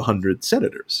 29 out of 100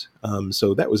 senators.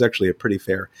 So that was actually a pretty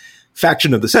fair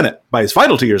faction of the Senate. By his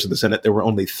final 2 years in the Senate, there were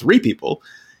only 3 people,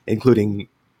 including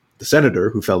the senator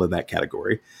who fell in that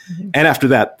category. Mm-hmm. And after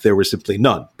that, there were simply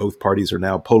none. Both parties are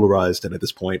now polarized and at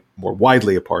this point more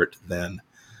widely apart than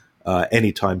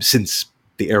any time since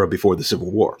the era before the Civil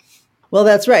War. Well,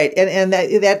 that's right. And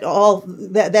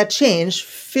that change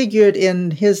figured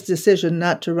in his decision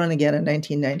not to run again in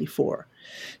 1994.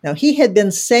 Now, he had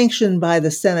been sanctioned by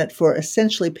the Senate for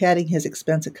essentially padding his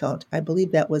expense account. I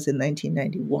believe that was in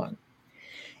 1991.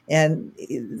 And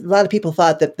a lot of people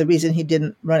thought that the reason he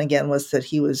didn't run again was that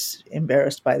he was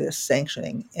embarrassed by this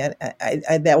sanctioning. And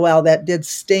that did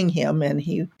sting him, and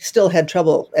he still had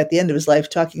trouble at the end of his life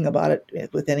talking about it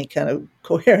with any kind of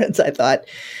coherence, I thought.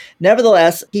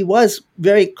 Nevertheless, he was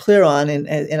very clear on,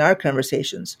 in our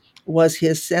conversations, was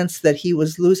his sense that he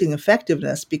was losing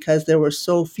effectiveness because there were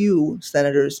so few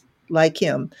senators like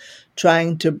him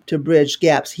trying to bridge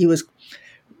gaps. He was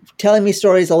telling me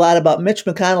stories a lot about Mitch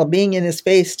McConnell being in his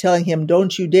face, telling him,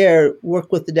 don't you dare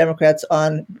work with the Democrats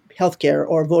on healthcare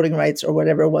or voting rights or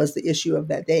whatever was the issue of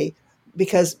that day,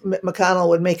 because McConnell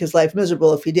would make his life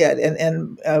miserable if he did.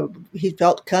 And he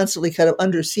felt constantly kind of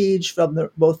under siege from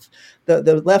both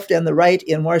the left and the right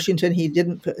in Washington. He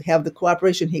didn't have the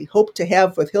cooperation he hoped to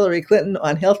have with Hillary Clinton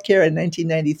on healthcare in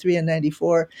 1993 and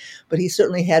 94, but he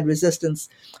certainly had resistance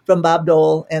from Bob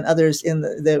Dole and others on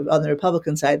the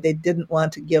Republican side. They didn't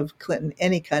want to give Clinton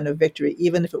any kind of victory,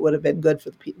 even if it would have been good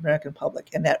for the American public.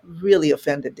 And that really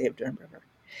offended Dave Durenberger.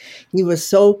 He was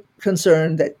so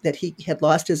concerned that he had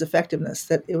lost his effectiveness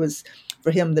that it was,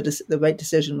 for him, the right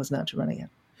decision was not to run again.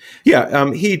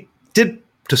 Yeah, he did,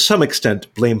 to some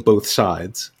extent, blame both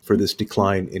sides for this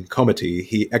decline in comity.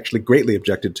 He actually greatly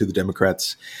objected to the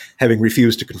Democrats having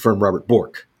refused to confirm Robert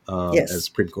Bork as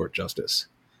Supreme Court Justice.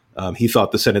 He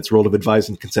thought the Senate's role of advise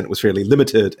and consent was fairly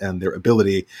limited, and their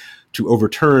ability to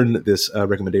overturn this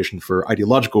recommendation for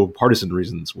ideological partisan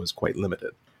reasons was quite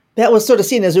limited. That was sort of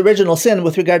seen as original sin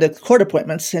with regard to court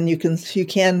appointments, and you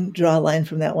can draw a line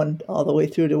from that one all the way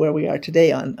through to where we are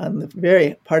today on the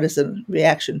very partisan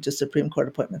reaction to Supreme Court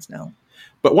appointments now.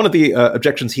 But one of the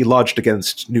objections he lodged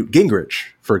against Newt Gingrich,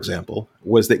 for example,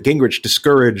 was that Gingrich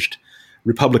discouraged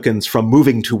Republicans from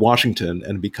moving to Washington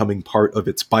and becoming part of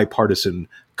its bipartisan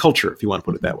culture, if you want to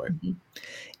put it that way. Mm-hmm.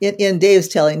 In Dave's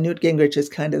telling, Newt Gingrich is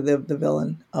kind of the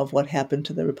villain of what happened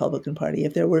to the Republican Party.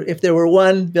 If there were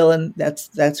one villain,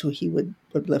 that's who he would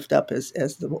lift up as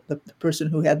the person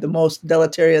who had the most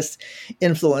deleterious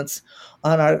influence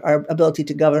on our ability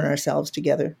to govern ourselves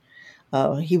together.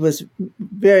 He was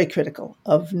very critical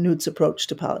of Newt's approach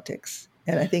to politics,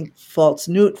 and I think faults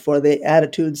Newt for the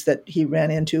attitudes that he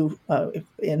ran into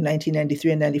in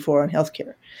 1993 and 94 on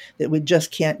healthcare, that we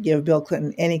just can't give Bill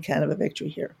Clinton any kind of a victory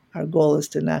here. Our goal is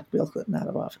to knock Bill Clinton out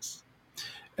of office.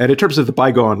 And in terms of the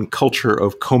bygone culture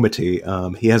of comity,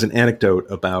 he has an anecdote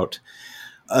about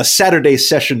a Saturday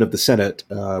session of the Senate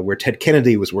where Ted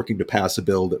Kennedy was working to pass a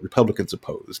bill that Republicans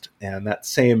opposed. And that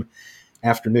same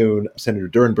afternoon, Senator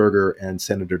Durenberger and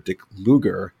Senator Dick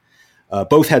Lugar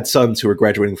both had sons who were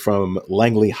graduating from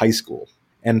Langley High School.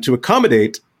 And to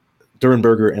accommodate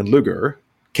Durenberger and Lugar,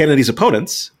 Kennedy's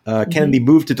opponents, Kennedy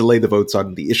moved to delay the votes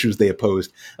on the issues they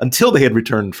opposed until they had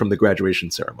returned from the graduation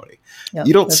ceremony. Yep,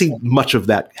 you don't see much of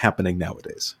that happening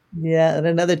nowadays. Yeah, and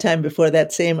another time before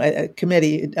that same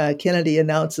committee, Kennedy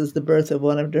announces the birth of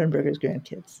one of Durenberger's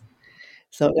grandkids.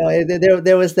 So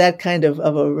there was that kind of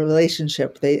a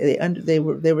relationship. They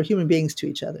were human beings to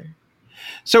each other.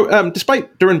 So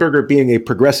despite Durenberger being a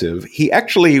progressive, he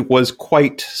actually was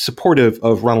quite supportive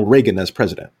of Ronald Reagan as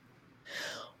president.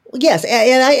 Yes,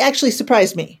 and I actually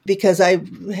surprised me because I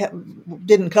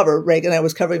didn't cover Reagan. I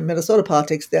was covering Minnesota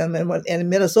politics then, and in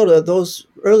Minnesota, those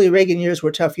early Reagan years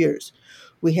were tough years.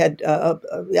 We had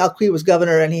Al Quie was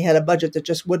governor, and he had a budget that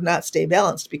just would not stay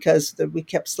balanced because we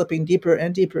kept slipping deeper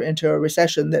and deeper into a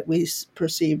recession that we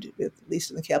perceived, at least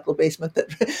in the Capitol basement,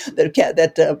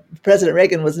 that President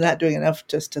Reagan was not doing enough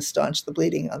just to staunch the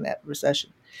bleeding on that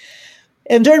recession.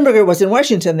 And Durenberger was in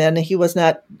Washington then. He was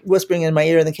not whispering in my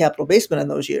ear in the Capitol basement in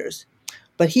those years.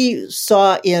 But he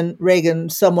saw in Reagan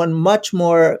someone much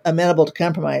more amenable to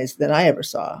compromise than I ever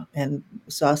saw, and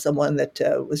saw someone that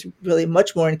was really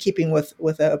much more in keeping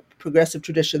with a progressive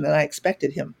tradition than I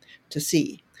expected him to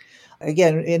see.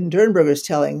 Again, in Durenberger's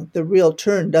telling, the real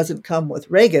turn doesn't come with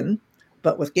Reagan,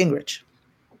 but with Gingrich.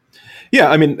 Yeah,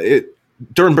 I mean,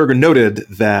 Durenberger noted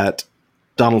that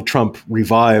Donald Trump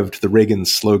revived the Reagan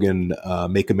slogan,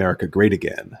 "Make America Great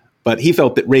Again." But he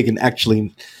felt that Reagan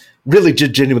actually really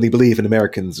did genuinely believe in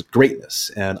Americans' greatness,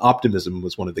 and optimism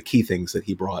was one of the key things that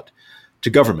he brought to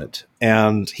government.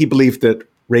 And he believed that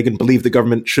Reagan believed the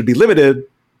government should be limited,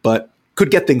 but could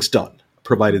get things done,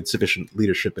 provided sufficient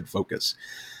leadership and focus.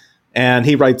 And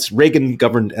he writes, Reagan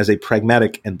governed as a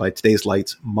pragmatic and, by today's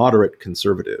lights, moderate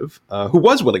conservative, who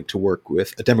was willing to work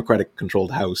with a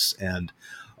Democratic-controlled House and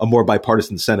a more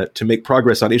bipartisan Senate to make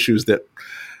progress on issues that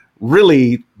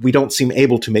really we don't seem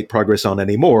able to make progress on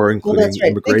anymore, including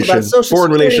immigration,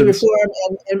 foreign relations. Reform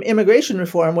and immigration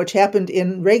reform, which happened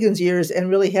in Reagan's years and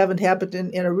really haven't happened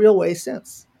in a real way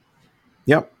since.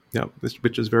 Yep,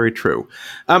 which is very true.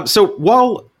 So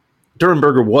while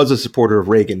Durenberger was a supporter of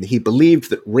Reagan, he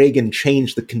believed that Reagan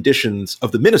changed the conditions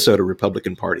of the Minnesota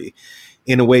Republican Party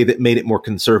in a way that made it more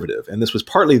conservative. And this was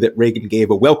partly that Reagan gave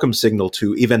a welcome signal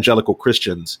to evangelical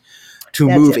Christians to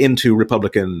move into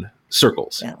Republican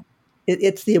circles. Yeah.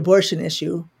 It's the abortion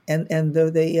issue and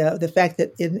the fact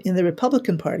that in the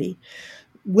Republican Party,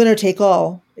 winner take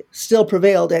all still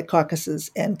prevailed at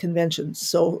caucuses and conventions.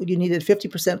 So you needed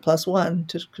 50% plus one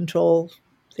to control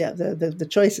the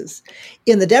choices.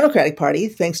 In the Democratic Party,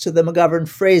 thanks to the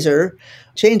McGovern-Fraser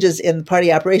changes in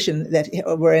party operation that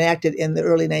were enacted in the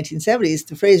early 1970s,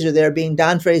 the Fraser there being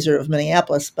Don Fraser of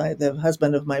Minneapolis, by the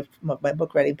husband of my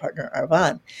book writing partner,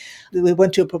 Arvon. We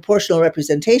went to a proportional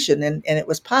representation, and it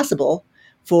was possible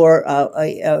for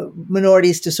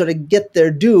minorities to sort of get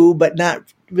their due, but not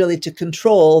really to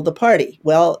control the party.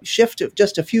 Well, shift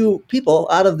just a few people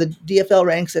out of the DFL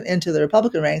ranks and into the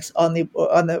Republican ranks on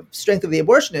the strength of the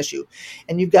abortion issue,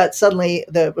 and you've got suddenly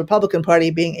the Republican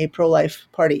Party being a pro-life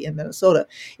party in Minnesota.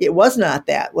 It was not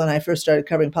that when I first started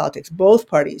covering politics. Both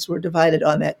parties were divided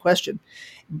on that question.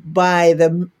 By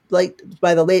the late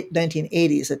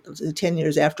 1980s, 10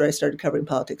 years after I started covering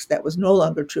politics, that was no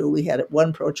longer true. We had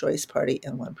one pro-choice party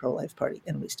and one pro-life party,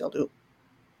 and we still do.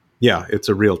 Yeah, it's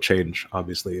a real change,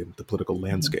 obviously, in the political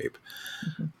landscape.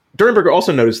 Mm-hmm. Durenberger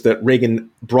also noticed that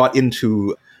Reagan brought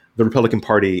into the Republican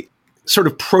Party sort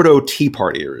of proto-Tea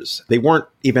Partiers. They weren't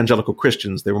evangelical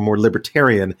Christians. They were more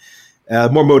libertarian,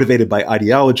 more motivated by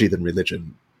ideology than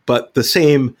religion. But the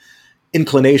same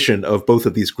inclination of both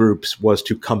of these groups was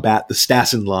to combat the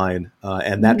Stassen line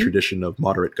and that tradition of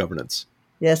moderate governance.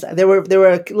 Yes, there were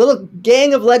a little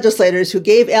gang of legislators who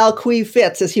gave Al Quie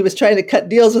fits as he was trying to cut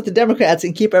deals with the Democrats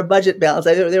and keep our budget balanced.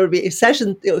 There would be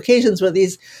occasions where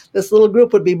this little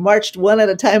group would be marched one at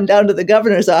a time down to the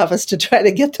governor's office to try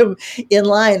to get them in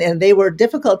line, and they were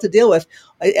difficult to deal with.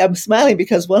 I'm smiling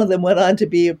because one of them went on to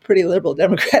be a pretty liberal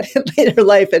Democrat in later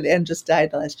life and just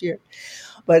died last year.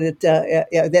 But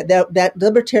that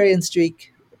libertarian streak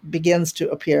begins to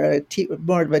appear,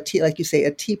 more of a tea, like you say,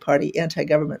 a Tea Party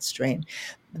anti-government strain.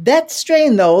 That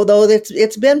strain, though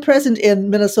it's been present in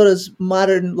Minnesota's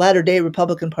modern latter-day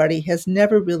Republican Party, has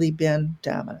never really been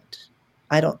dominant,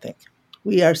 I don't think.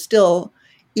 We are still,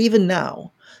 even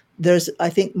now, there's, I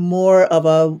think, more of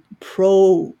a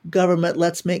pro-government,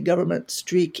 let's make government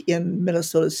streak in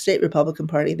Minnesota's state Republican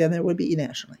Party than there would be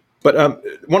nationally. But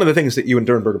one of the things that you and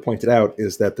Durenberger pointed out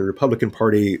is that the Republican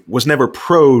Party was never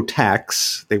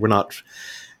pro-tax. They were not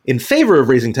in favor of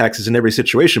raising taxes in every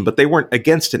situation, but they weren't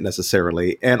against it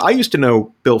necessarily. And I used to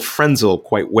know Bill Frenzel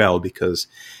quite well because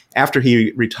after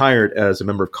he retired as a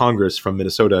member of Congress from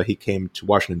Minnesota, he came to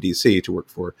Washington, D.C. to work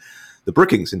for the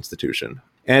Brookings Institution.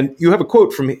 And you have a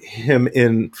quote from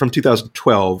him from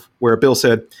 2012 where Bill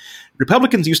said,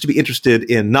 "Republicans used to be interested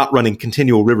in not running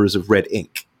continual rivers of red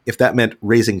ink. If that meant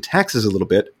raising taxes a little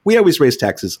bit, we always raise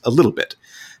taxes a little bit.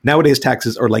 Nowadays,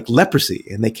 taxes are like leprosy,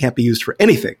 and they can't be used for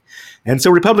anything. And so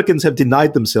Republicans have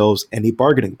denied themselves any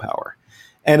bargaining power."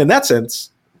 And in that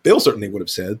sense, Bill certainly would have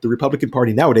said the Republican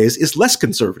Party nowadays is less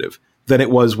conservative than it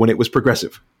was when it was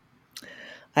progressive.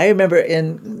 I remember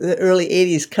in the early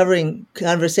 80s covering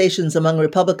conversations among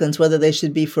Republicans whether they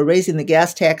should be for raising the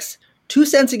gas tax 2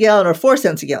 cents a gallon or 4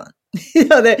 cents a gallon.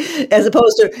 As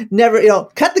opposed to never,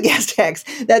 cut the gas tax.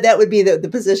 That would be the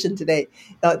position today.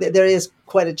 There is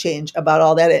quite a change about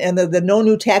all that. And the No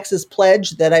New Taxes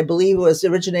pledge that I believe was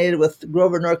originated with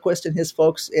Grover Norquist and his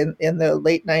folks in the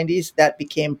late 90s, that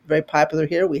became very popular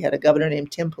here. We had a governor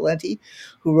named Tim Pawlenty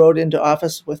who rode into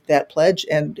office with that pledge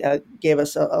and gave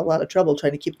us a lot of trouble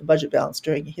trying to keep the budget balanced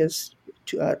during his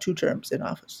two terms in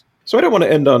office. So I don't want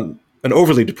to end on an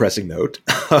overly depressing note.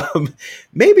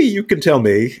 Maybe you can tell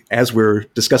me, as we're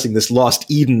discussing this lost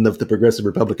Eden of the Progressive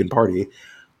Republican Party,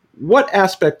 what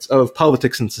aspects of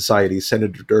politics and society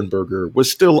Senator Durenberger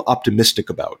was still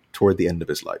optimistic about toward the end of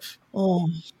his life?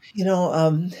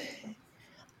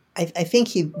 I think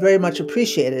he very much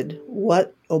appreciated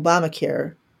what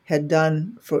Obamacare had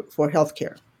done for health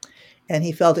care. And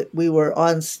he felt that we were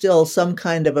on still some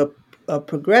kind of a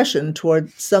progression toward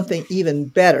something even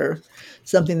better,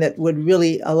 something that would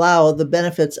really allow the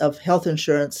benefits of health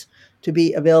insurance to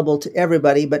be available to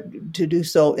everybody, but to do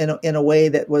so in a way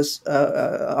that was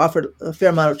offered a fair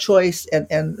amount of choice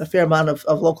and a fair amount of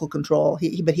local control.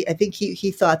 I think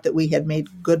he thought that we had made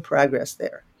good progress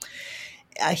there.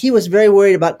 He was very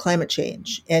worried about climate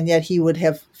change, and yet he would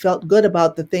have felt good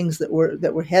about the things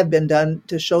that have been done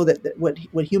to show that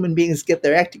when human beings get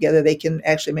their act together, they can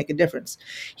actually make a difference.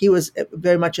 He was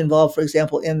very much involved, for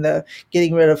example, in the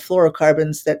getting rid of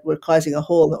fluorocarbons that were causing a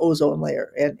hole in the ozone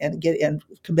layer and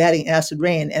combating acid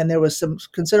rain. And there was some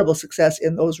considerable success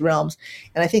in those realms.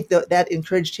 And I think that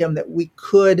encouraged him that we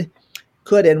could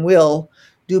and will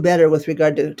do better with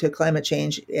regard to climate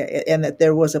change, and that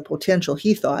there was a potential,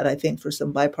 he thought, I think, for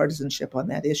some bipartisanship on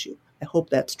that issue. I hope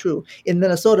that's true. In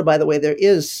Minnesota, by the way, there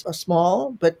is a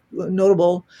small but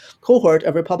notable cohort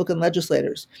of Republican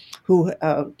legislators who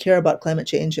care about climate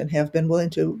change and have been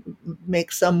willing to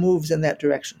make some moves in that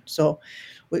direction. So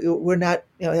we're not,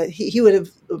 he would have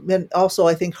been also,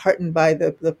 I think, heartened by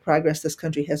the progress this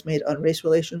country has made on race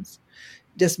relations,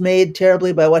 dismayed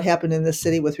terribly by what happened in this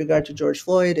city with regard to George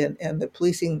Floyd and the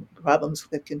policing problems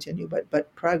that continue,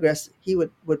 but progress he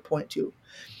would point to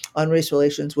on race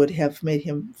relations would have made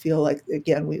him feel like,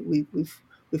 again,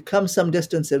 we've come some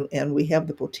distance and we have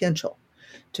the potential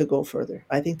to go further.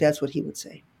 I think that's what he would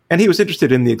say. And he was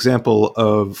interested in the example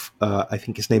of, I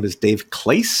think his name is Dave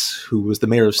Clace, who was the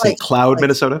mayor of St. Cloud,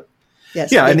 Minnesota. Yes.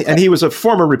 Yeah, and he was a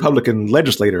former Republican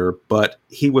legislator, but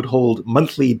he would hold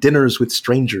monthly dinners with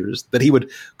strangers that he would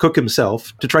cook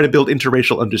himself to try to build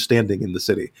interracial understanding in the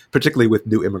city, particularly with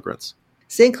new immigrants.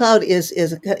 St. Cloud is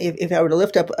if I were to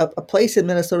lift up a place in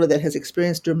Minnesota that has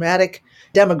experienced dramatic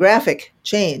demographic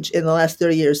change in the last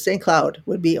 30 years, St. Cloud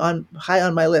would be high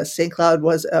on my list. St. Cloud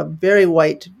was a very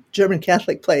white German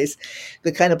Catholic place,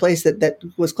 the kind of place that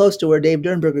was close to where Dave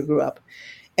Durenberger grew up.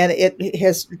 And it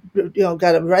has,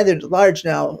 got a rather large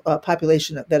now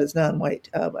population that is non-white.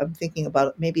 I'm thinking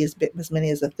about maybe as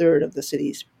many as a third of the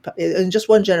cities in just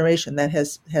one generation that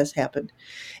has happened.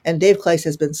 And Dave Clace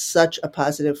has been such a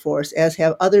positive force, as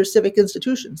have other civic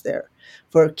institutions there,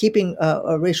 for keeping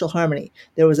a racial harmony.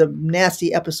 There was a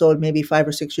nasty episode maybe 5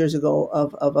 or 6 years ago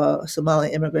of a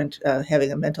Somali immigrant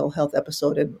having a mental health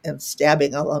episode and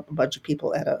stabbing a bunch of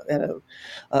people at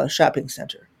a shopping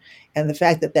center. And the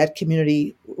fact that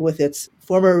community, with its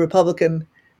former Republican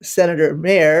senator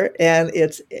mayor and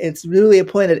its newly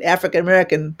appointed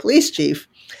African-American police chief,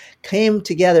 came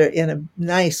together in a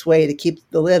nice way to keep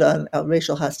the lid on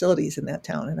racial hostilities in that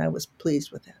town. And I was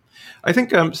pleased with that. I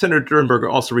think Senator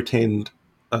Durenberger also retained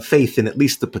a faith in at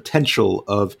least the potential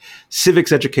of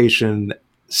civics education,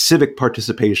 civic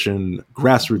participation,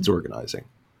 grassroots organizing.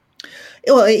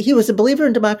 Well, he was a believer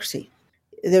in democracy.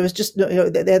 There was just,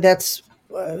 that's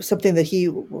something that he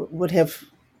would have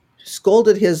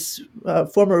scolded his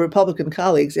former Republican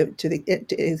colleagues to the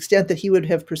extent that he would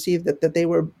have perceived that they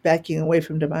were backing away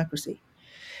from democracy.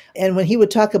 And when he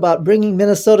would talk about bringing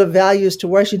Minnesota values to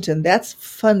Washington, that's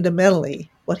fundamentally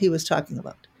what he was talking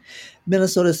about.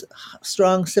 Minnesota's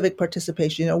strong civic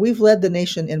participation. We've led the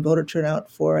nation in voter turnout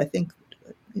for, I think,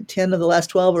 10 of the last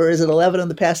 12, or is it 11 of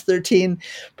the past 13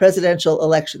 presidential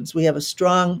elections. We have a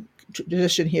strong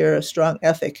tradition here, a strong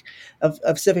ethic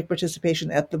of civic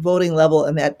participation at the voting level,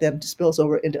 and that then spills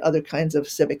over into other kinds of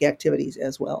civic activities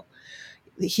as well.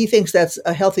 He thinks that's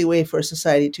a healthy way for a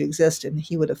society to exist, and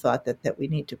he would have thought that we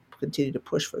need to continue to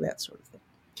push for that sort of thing.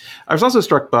 I was also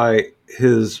struck by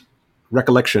his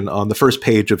recollection on the first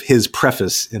page of his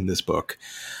preface in this book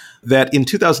that in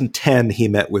 2010 he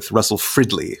met with Russell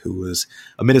Fridley, who was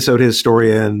a Minnesota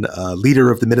historian,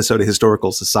 leader of the Minnesota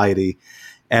Historical Society,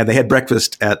 and they had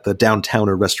breakfast at the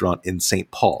Downtowner restaurant in St.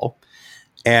 Paul.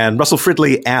 And Russell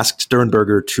Fridley asked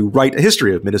Durenberger to write a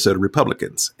history of Minnesota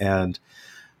Republicans. And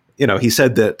he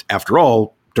said that, after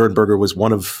all, Durenberger was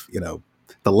one of,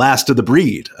 the last of the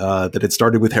breed, that had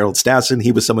started with Harold Stassen.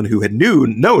 He was someone who had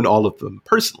known all of them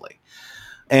personally.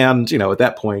 And, at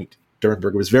that point,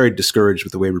 Durenberger was very discouraged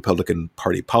with the way Republican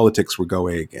Party politics were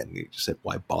going. And he just said,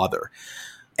 why bother?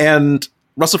 And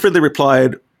Russell Fridley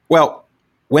replied, well,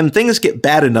 when things get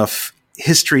bad enough,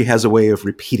 history has a way of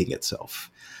repeating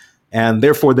itself. And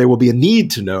therefore, there will be a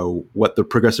need to know what the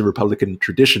progressive Republican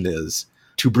tradition is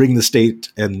to bring the state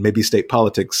and maybe state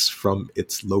politics from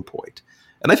its low point.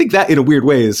 And I think that, in a weird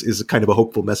way, is kind of a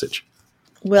hopeful message.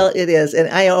 Well, it is. And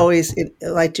I always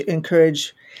like to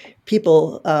encourage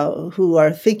people who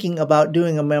are thinking about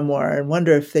doing a memoir and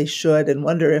wonder if they should, and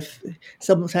wonder if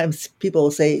sometimes people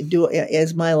will say,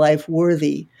 is my life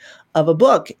worthy of a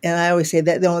book? And I always say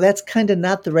that, no, that's kind of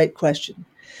not the right question.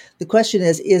 The question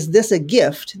is this a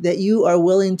gift that you are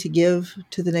willing to give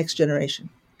to the next generation?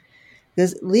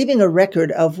 Because leaving a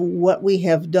record of what we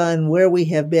have done, where we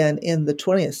have been in the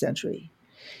 20th century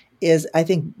is, I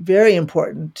think, very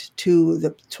important to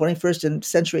the 21st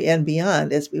century and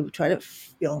beyond, as we try to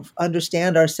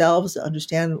understand ourselves,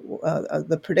 understand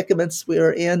the predicaments we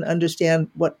are in, understand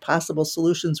what possible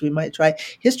solutions we might try.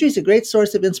 History is a great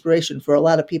source of inspiration for a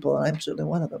lot of people, and I'm certainly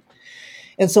one of them.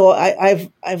 And so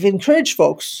I've encouraged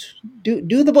folks,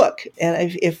 do the book,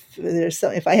 and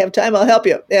if I have time, I'll help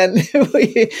you. And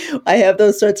I have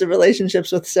those sorts of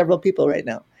relationships with several people right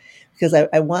now, because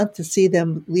I want to see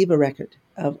them leave a record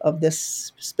of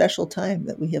this special time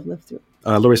that we have lived through.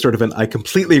 Lori Sturdevant, I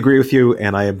completely agree with you,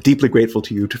 and I am deeply grateful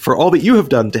to you for all that you have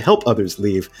done to help others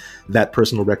leave that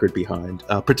personal record behind,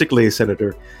 particularly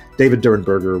Senator David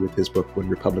Durenberger with his book, When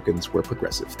Republicans Were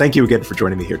Progressive. Thank you again for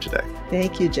joining me here today.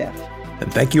 Thank you, Jeff.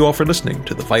 And thank you all for listening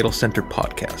to the Vital Center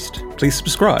podcast. Please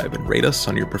subscribe and rate us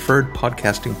on your preferred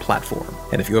podcasting platform.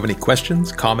 And if you have any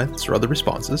questions, comments, or other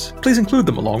responses, please include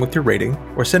them along with your rating,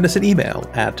 or send us an email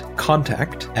at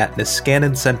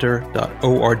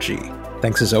contact@niskanancenter.org.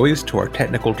 Thanks as always to our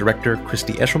technical director,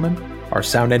 Christy Eshelman, our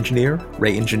sound engineer,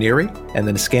 Ray Engineering, and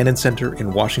the Niskanen Center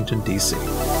in Washington, D.C.